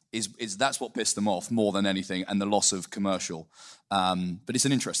face is that's what pissed them off more than anything, and the loss of commercial. But it's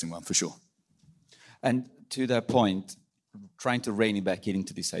an interesting one for sure. And to that point, trying to rein it back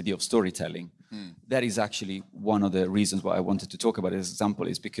into this idea of storytelling, that is actually one of the reasons why I wanted to talk about this example,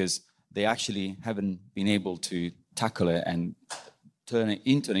 is because they actually haven't been able to tackle it and turn it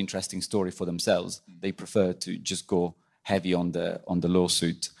into an interesting story for themselves. They prefer to just go heavy on the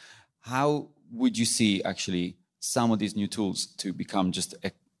lawsuit. How would you see actually some of these new tools to become just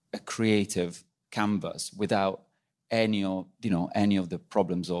a creative canvas without any of the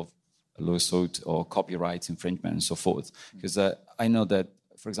problems of a lawsuit or copyright infringement and so forth? Because I know that,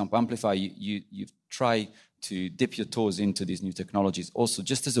 for example, Amplify, you've tried to dip your toes into these new technologies also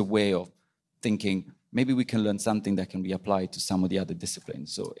just as a way of thinking maybe we can learn something that can be applied to some of the other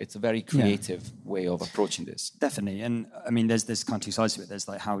disciplines. So it's a very creative way of approaching this. Definitely. And I mean, there's kind of two sides to it. There's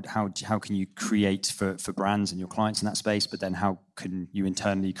like how can you create for brands and your clients in that space, but then how can you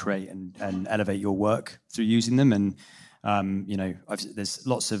internally create and elevate your work through using them? And, there's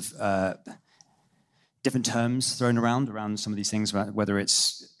lots of different terms thrown around some of these things, whether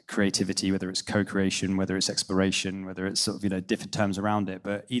it's creativity, whether it's co-creation, whether it's exploration, whether it's sort of different terms around it.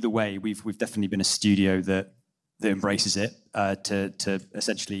 But either way, we've definitely been a studio that embraces it to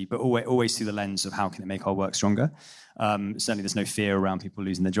essentially, but always through the lens of how can it make our work stronger. Certainly, there's no fear around people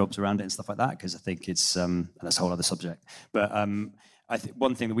losing their jobs around it and stuff like that, because I think it's that's a whole other subject. But I think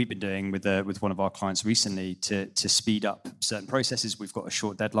one thing that we've been doing with one of our clients recently to speed up certain processes, we've got a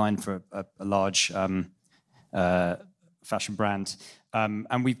short deadline for a large fashion brand.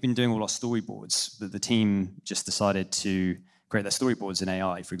 And we've been doing all our storyboards. The team just decided to create their storyboards in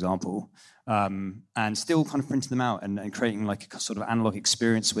AI, for example, and still kind of printing them out and creating like a sort of analog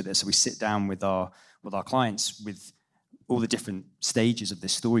experience with it. So we sit down with our clients with all the different stages of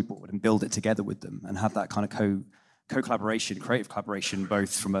this storyboard and build it together with them and have that kind of co-collaboration, creative collaboration,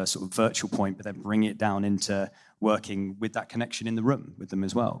 both from a sort of virtual point, but then bring it down into working with that connection in the room with them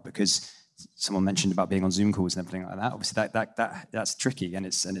as well. Because someone mentioned about being on Zoom calls and everything like that. Obviously, that's tricky, and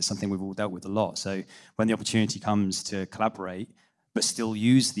it's something we've all dealt with a lot. So when the opportunity comes to collaborate, but still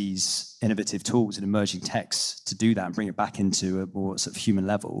use these innovative tools and emerging techs to do that and bring it back into a more sort of human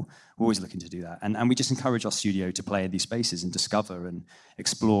level, we're always looking to do that. And we just encourage our studio to play in these spaces and discover and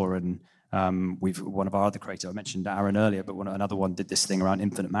explore. And one of our other creators, I mentioned Aaron earlier, but another one did this thing around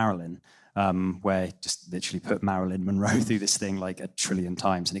Infinite Marilyn, where just literally put Marilyn Monroe through this thing like 1 trillion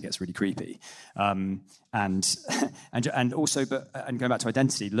times, and it gets really creepy. And also, going back to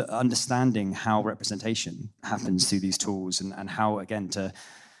identity, understanding how representation happens through these tools, and how, again, to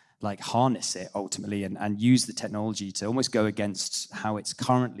like harness it ultimately and use the technology to almost go against how it's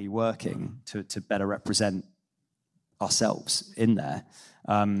currently working to better represent ourselves in there.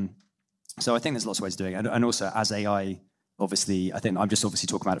 So I think there's lots of ways of doing it. And also as AI, obviously, I think I'm just obviously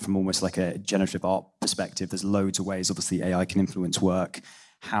talking about it from almost like a generative art perspective. There's loads of ways, obviously, AI can influence work,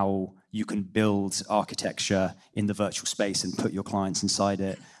 how you can build architecture in the virtual space and put your clients inside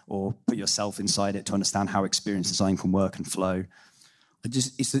it or put yourself inside it to understand how experience design can work and flow.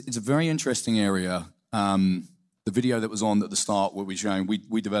 It's a very interesting area. The video that was on at the start, where we showing, we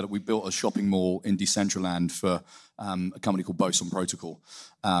built a shopping mall in Decentraland for a company called Boson Protocol,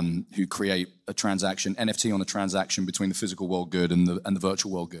 who create a transaction, NFT on a transaction between the physical world good and the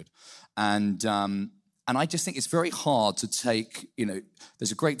virtual world good. And I just think it's very hard to take,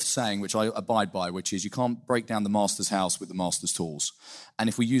 there's a great saying which I abide by, which is you can't break down the master's house with the master's tools. And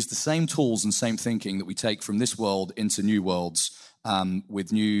if we use the same tools and same thinking that we take from this world into new worlds,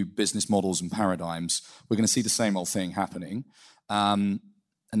 with new business models and paradigms, we're going to see the same old thing happening. And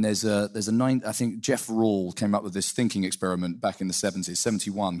I think Jeff Rall came up with this thinking experiment back in the 70s,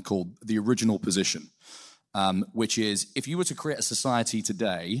 71, called the original position, which is if you were to create a society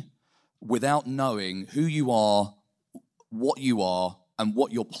today without knowing who you are, and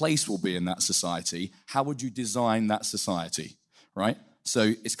what your place will be in that society, how would you design that society, right?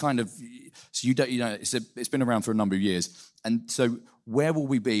 So it's kind of, it's been around for a number of years. And so where will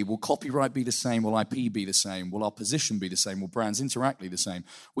we be? Will copyright be the same? Will IP be the same? Will our position be the same? Will brands interact be the same?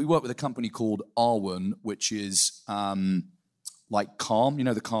 We work with a company called Arwen, which is like Calm,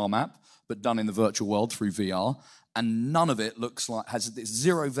 the Calm app, but done in the virtual world through VR. And none of it has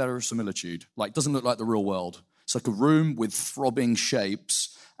zero verisimilitude. Like, doesn't look like the real world. It's like a room with throbbing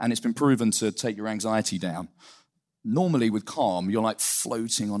shapes, and it's been proven to take your anxiety down. Normally with Calm, you're like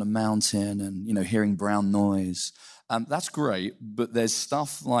floating on a mountain and, hearing brown noise. That's great, but there's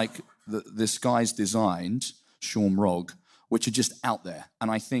stuff like this guy's designed, Sean Rogg, which are just out there.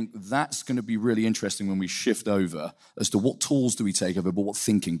 And I think that's going to be really interesting when we shift over as to what tools do we take over, but what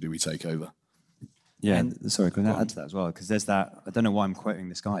thinking do we take over? Yeah, sorry, can I add to that as well? Because there's that, I don't know why I'm quoting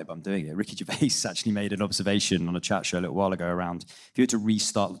this guy, but I'm doing it. Ricky Gervais actually made an observation on a chat show a little while ago around, if you were to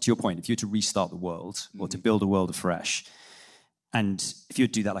restart, to your point, if you were to restart the world or to build a world afresh, and if you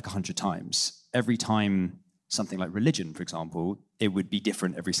would do that like 100 times, every time something like religion, for example, it would be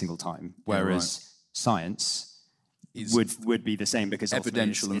different every single time. Whereas science would be the same because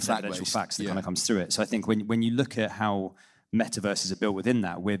evidential it's evidential facts that kind of comes through it. So I think when you look at how metaverses are built within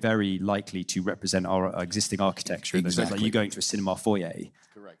that, we're very likely to represent our existing architecture. Exactly. Like you going to a cinema foyer.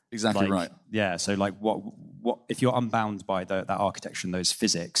 Correct. Exactly right. Yeah. So like, what if you're unbound by that architecture and those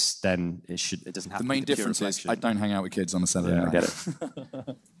physics, then it doesn't have. The main difference is I don't hang out with kids on a Saturday night. I get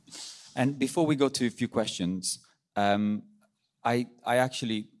it. And before we go to a few questions, I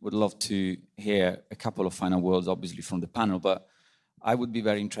actually would love to hear a couple of final words, obviously from the panel, but I would be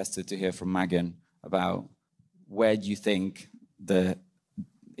very interested to hear from Megan about where do you think the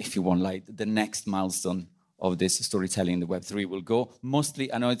next milestone of this storytelling in the Web3 will go?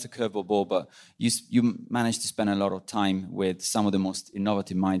 Mostly, I know it's a curveball, but you managed to spend a lot of time with some of the most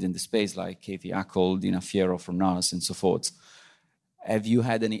innovative minds in the space, like Kathy Ackle, Dina Fiero from NAS, and so forth. Have you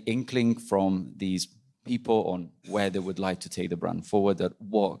had any inkling from these people on where they would like to take the brand forward, or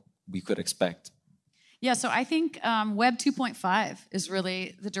what we could expect? Yeah, so I think Web 2.5 is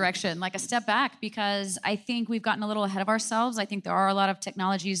really the direction, like a step back, because I think we've gotten a little ahead of ourselves. I think there are a lot of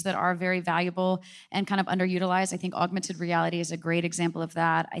technologies that are very valuable and kind of underutilized. I think augmented reality is a great example of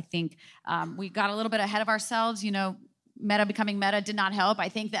that. I think we got a little bit ahead of ourselves. Meta becoming Meta did not help. I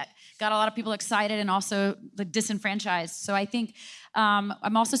think that got a lot of people excited and also disenfranchised. So I think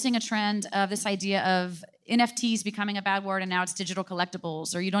I'm also seeing a trend of this idea of NFTs becoming a bad word, and now it's digital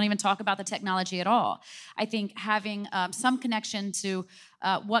collectibles, or you don't even talk about the technology at all. I think having some connection to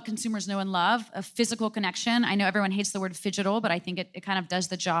what consumers know and love, a physical connection. I know everyone hates the word phygital, but I think it kind of does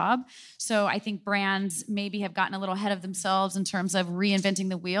the job. So I think brands maybe have gotten a little ahead of themselves in terms of reinventing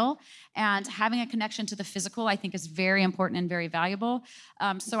the wheel, and having a connection to the physical, I think, is very important and very valuable.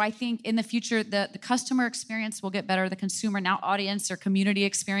 So I think in the future, the customer experience will get better. The consumer, now audience or community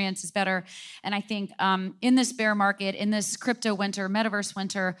experience, is better. And I think in this bear market, in this crypto winter, metaverse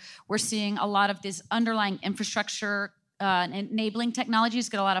winter, we're seeing a lot of this underlying infrastructure enabling technologies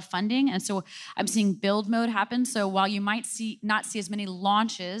get a lot of funding. And so I'm seeing build mode happen. So while you might not see as many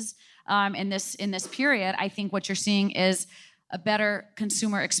launches in this period, I think what you're seeing is a better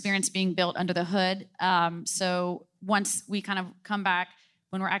consumer experience being built under the hood. So once we kind of come back,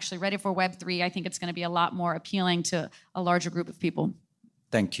 when we're actually ready for Web3, I think it's going to be a lot more appealing to a larger group of people.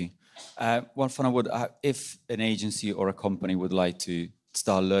 Thank you. One final word, if an agency or a company would like to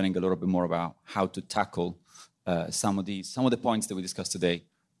start learning a little bit more about how to tackle some of the points that we discussed today,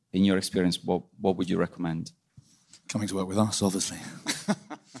 in your experience, what would you recommend? Coming to work with us, obviously.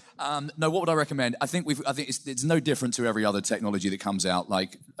 No, what would I recommend? I think it's no different to every other technology that comes out.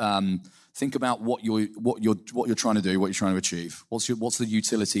 Like, think about what you're trying to do, what you're trying to achieve. What's the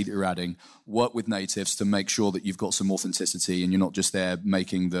utility that you're adding? Work with natives to make sure that you've got some authenticity and you're not just there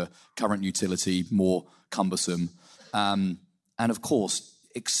making the current utility more cumbersome. And of course,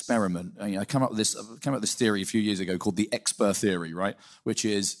 experiment. I came up with this theory a few years ago called the expert theory, right? Which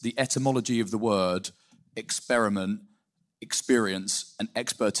is the etymology of the word experiment, experience, and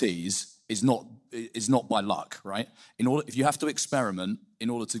expertise is not by luck, right? If you have to experiment in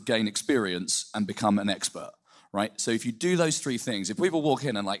order to gain experience and become an expert, right? So if you do those three things, if people walk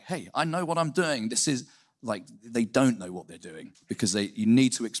in and like, hey, I know what I'm doing, this is like, they don't know what they're doing because you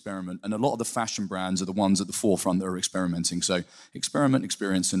need to experiment. And a lot of the fashion brands are the ones at the forefront that are experimenting. So experiment,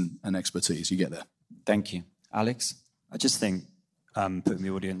 experience, and expertise, you get there. Thank you. Alex? I just think putting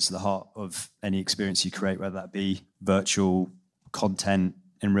the audience at the heart of any experience you create, whether that be virtual content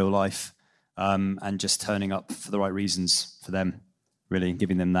in real life, and just turning up for the right reasons for them, really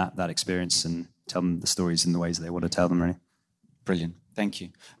giving them that experience and tell them the stories in the ways they want to tell them, really. Brilliant. Thank you.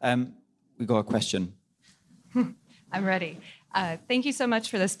 We got a question. I'm ready. Thank you so much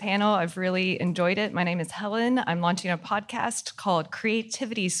for this panel. I've really enjoyed it. My name is Helen. I'm launching a podcast called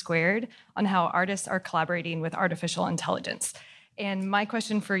Creativity Squared on how artists are collaborating with artificial intelligence. And my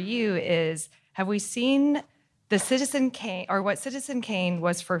question for you is, have we seen the Citizen Kane, or what Citizen Kane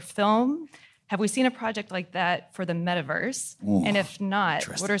was for film? Have we seen a project like that for the Metaverse? Ooh, and if not,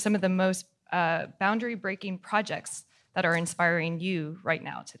 what are some of the most boundary-breaking projects that are inspiring you right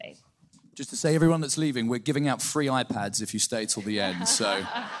now today? Just to say, everyone that's leaving, we're giving out free iPads if you stay till the end. So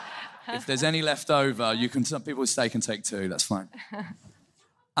if there's any left over, some people who stay can take two. That's fine.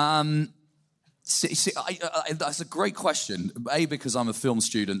 That's a great question. A, because I'm a film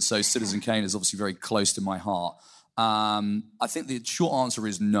student, so Citizen Kane is obviously very close to my heart. I think the short answer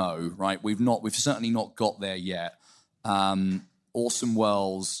is no, right? We've certainly not got there yet. Awesome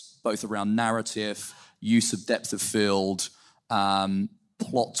worlds, both around narrative, use of depth of field,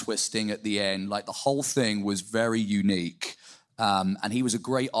 plot twisting at the end. Like, the whole thing was very unique. And he was a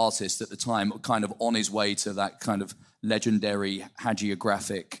great artist at the time, kind of on his way to that kind of legendary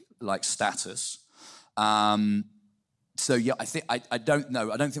hagiographic like status. So yeah, I don't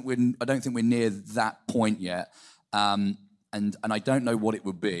know. I don't think we're near that point yet. And I don't know what it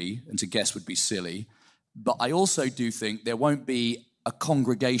would be, and to guess would be silly. But I also do think there won't be a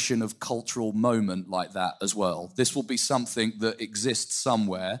congregation of cultural moment like that as well. This will be something that exists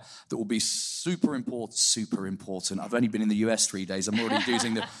somewhere that will be super important. I've only been in the US 3 days. I'm already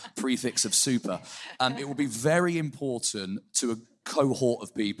using the prefix of super. It will be very important to a cohort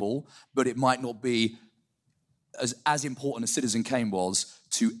of people, but it might not be as important as Citizen Kane was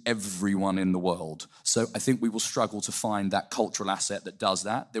to everyone in the world. So I think we will struggle to find that cultural asset that does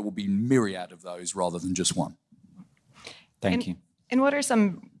that. There will be myriad of those rather than just one. Thank you. And what are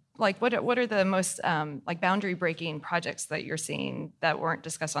some, like, what are the most like boundary breaking projects that you're seeing that weren't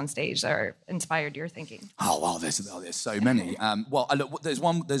discussed on stage that are inspired your thinking? Oh wow, there's so many.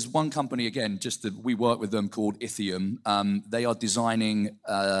 There's one company again, just that we work with them called Ithium. They are designing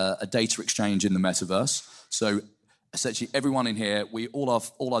a data exchange in the metaverse. So essentially, everyone in here,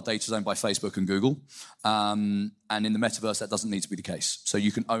 all our data is owned by Facebook and Google, and in the metaverse, that doesn't need to be the case. So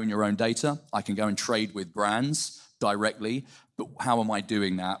you can own your own data. I can go and trade with brands directly, but how am I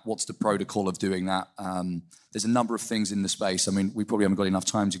doing that? What's the protocol of doing that? There's a number of things in the space. I mean, we probably haven't got enough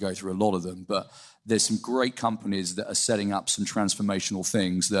time to go through a lot of them, but there's some great companies that are setting up some transformational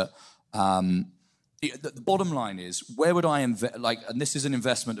things that, the bottom line is, where would I invest? And this isn't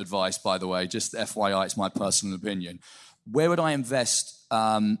investment advice, by the way, just FYI, it's my personal opinion. Where would I invest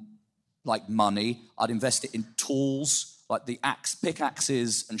money? I'd invest it in tools, like the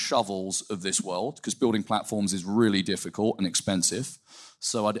pickaxes and shovels of this world, because building platforms is really difficult and expensive.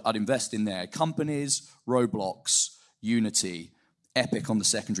 So I'd invest in there. Companies, Roblox, Unity, Epic on the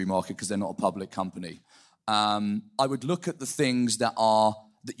secondary market because they're not a public company. I would look at the things that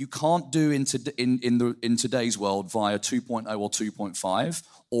you can't do in today's world via 2.0 or 2.5,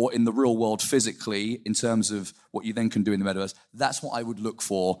 or in the real world physically, in terms of what you then can do in the metaverse. That's what I would look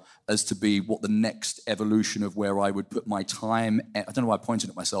for as to be what the next evolution of where I would put my time. I don't know why I pointed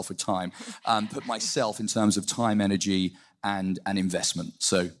at myself with time. Put myself in terms of time, energy, and investment.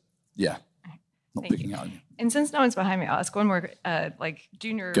 So, yeah, not Thank picking you. out on you. And since no one's behind me, I'll ask one more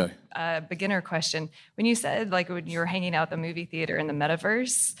beginner question. When you said when you were hanging out at the movie theater in the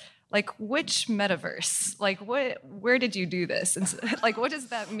metaverse, like, which metaverse? Like, where did you do this? And like, what does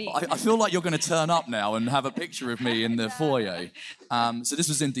that mean? I feel like you're going to turn up now and have a picture of me in the foyer. So this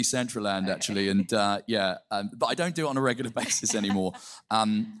was in Decentraland, actually, and but I don't do it on a regular basis anymore.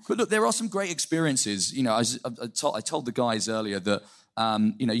 But look, there are some great experiences. You know, I told the guys earlier that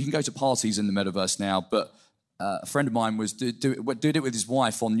you know, you can go to parties in the metaverse now, but a friend of mine was did it with his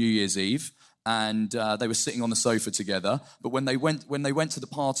wife on New Year's Eve. And they were sitting on the sofa together. But when they went to the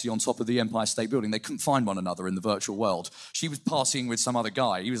party on top of the Empire State Building, they couldn't find one another in the virtual world. She was partying with some other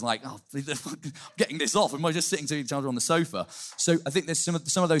guy. He was like, "Oh, I'm getting this off. Am I just sitting to each other on the sofa?" So I think there's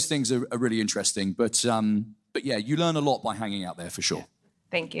some of those things are really interesting. But yeah, you learn a lot by hanging out there for sure.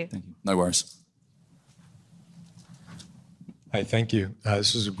 Thank you. Thank you. No worries. Hi, thank you.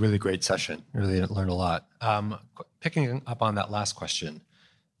 This was a really great session. Really learned a lot. Picking up on that last question.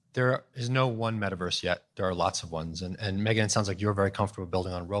 There is no one metaverse yet. There are lots of ones. And Megan, it sounds like you're very comfortable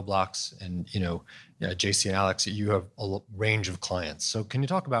building on Roblox. And, you know, JC and Alex, you have a range of clients. So can you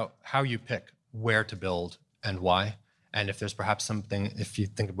talk about how you pick where to build and why? And if there's perhaps something, if you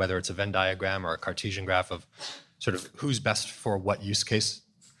think whether it's a Venn diagram or a Cartesian graph of sort of who's best for what use case?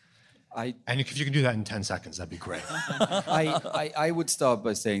 And if you can do that in 10 seconds, that'd be great. I would start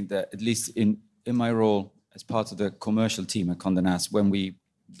by saying that at least in my role as part of the commercial team at Condé Nast, when we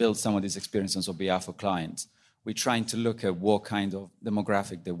build some of these experiences on behalf of clients, we're trying to look at what kind of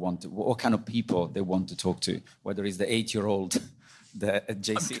demographic they want to, what kind of people they want to talk to, whether it's the 8-year-old, the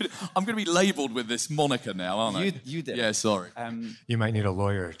JC. I'm going to be labelled with this moniker now, aren't I? You did. Yeah, sorry. You might need a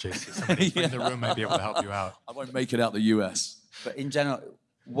lawyer, JC. Somebody in the room might be able to help you out. I won't make it out the US. But in general,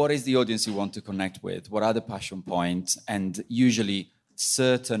 what is the audience you want to connect with? What are the passion points? And usually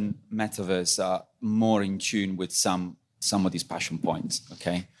certain metaverse are more in tune with some of these passion points,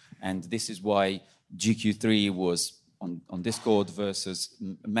 okay? And this is why GQ3 was on Discord versus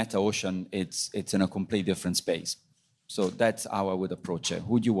MetaOcean. It's in a completely different space. So that's how I would approach it.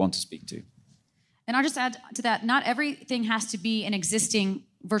 Who do you want to speak to? And I'll just add to that, not everything has to be an existing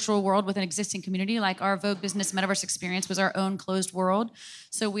virtual world with an existing community. Like our Vogue Business Metaverse experience was our own closed world.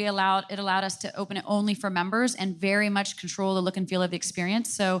 So it allowed us to open it only for members and very much control the look and feel of the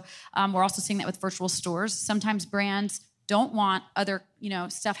experience. So we're also seeing that with virtual stores. Sometimes brands don't want other,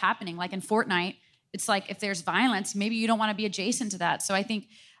 stuff happening. Like in Fortnite, it's like if there's violence, maybe you don't want to be adjacent to that. So I think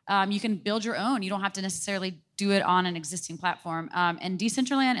you can build your own. You don't have to necessarily do it on an existing platform. And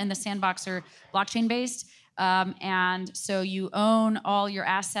Decentraland and the Sandbox are blockchain-based. And so you own all your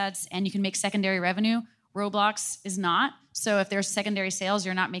assets and you can make secondary revenue. Roblox is not. So if there's secondary sales,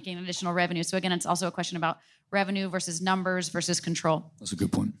 you're not making additional revenue. So again, it's also a question about revenue versus numbers versus control. That's a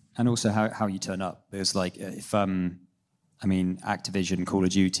good point. And also how you turn up. Because like if, Activision, Call of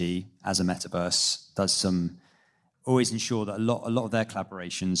Duty as a metaverse does always ensure that a lot of their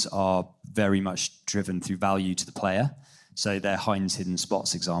collaborations are very much driven through value to the player. So their Heinz Hidden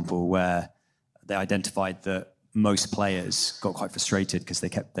Spots example, where they identified that most players got quite frustrated because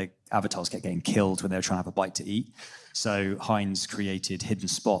their avatars kept getting killed when they were trying to have a bite to eat. So Heinz created hidden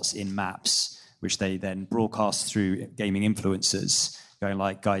spots in maps, which they then broadcast through gaming influencers, going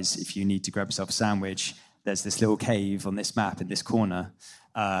like, guys, if you need to grab yourself a sandwich, there's this little cave on this map in this corner,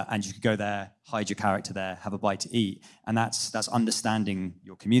 and you could go there, hide your character there, have a bite to eat. And that's understanding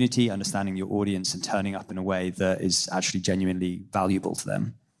your community, understanding your audience, and turning up in a way that is actually genuinely valuable to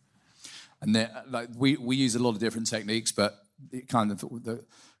them. And we use a lot of different techniques, but the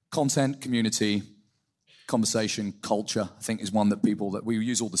content, community, conversation, culture, I think is one that we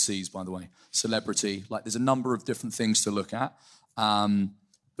use all the C's, by the way. Celebrity, there's a number of different things to look at.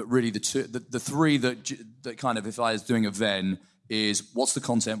 But really the three that kind of, if I was doing a Venn, is what's the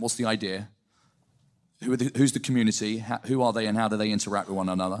content, what's the idea, who's the community, who are they and how do they interact with one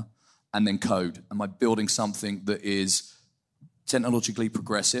another, and then code. Am I building something that is technologically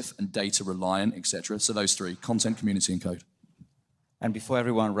progressive and data reliant, etc.? So those three: content, community, and code. And before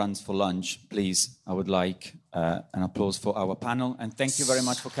everyone runs for lunch, please, I would like an applause for our panel. And thank you very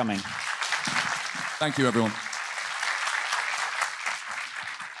much for coming. Thank you, everyone.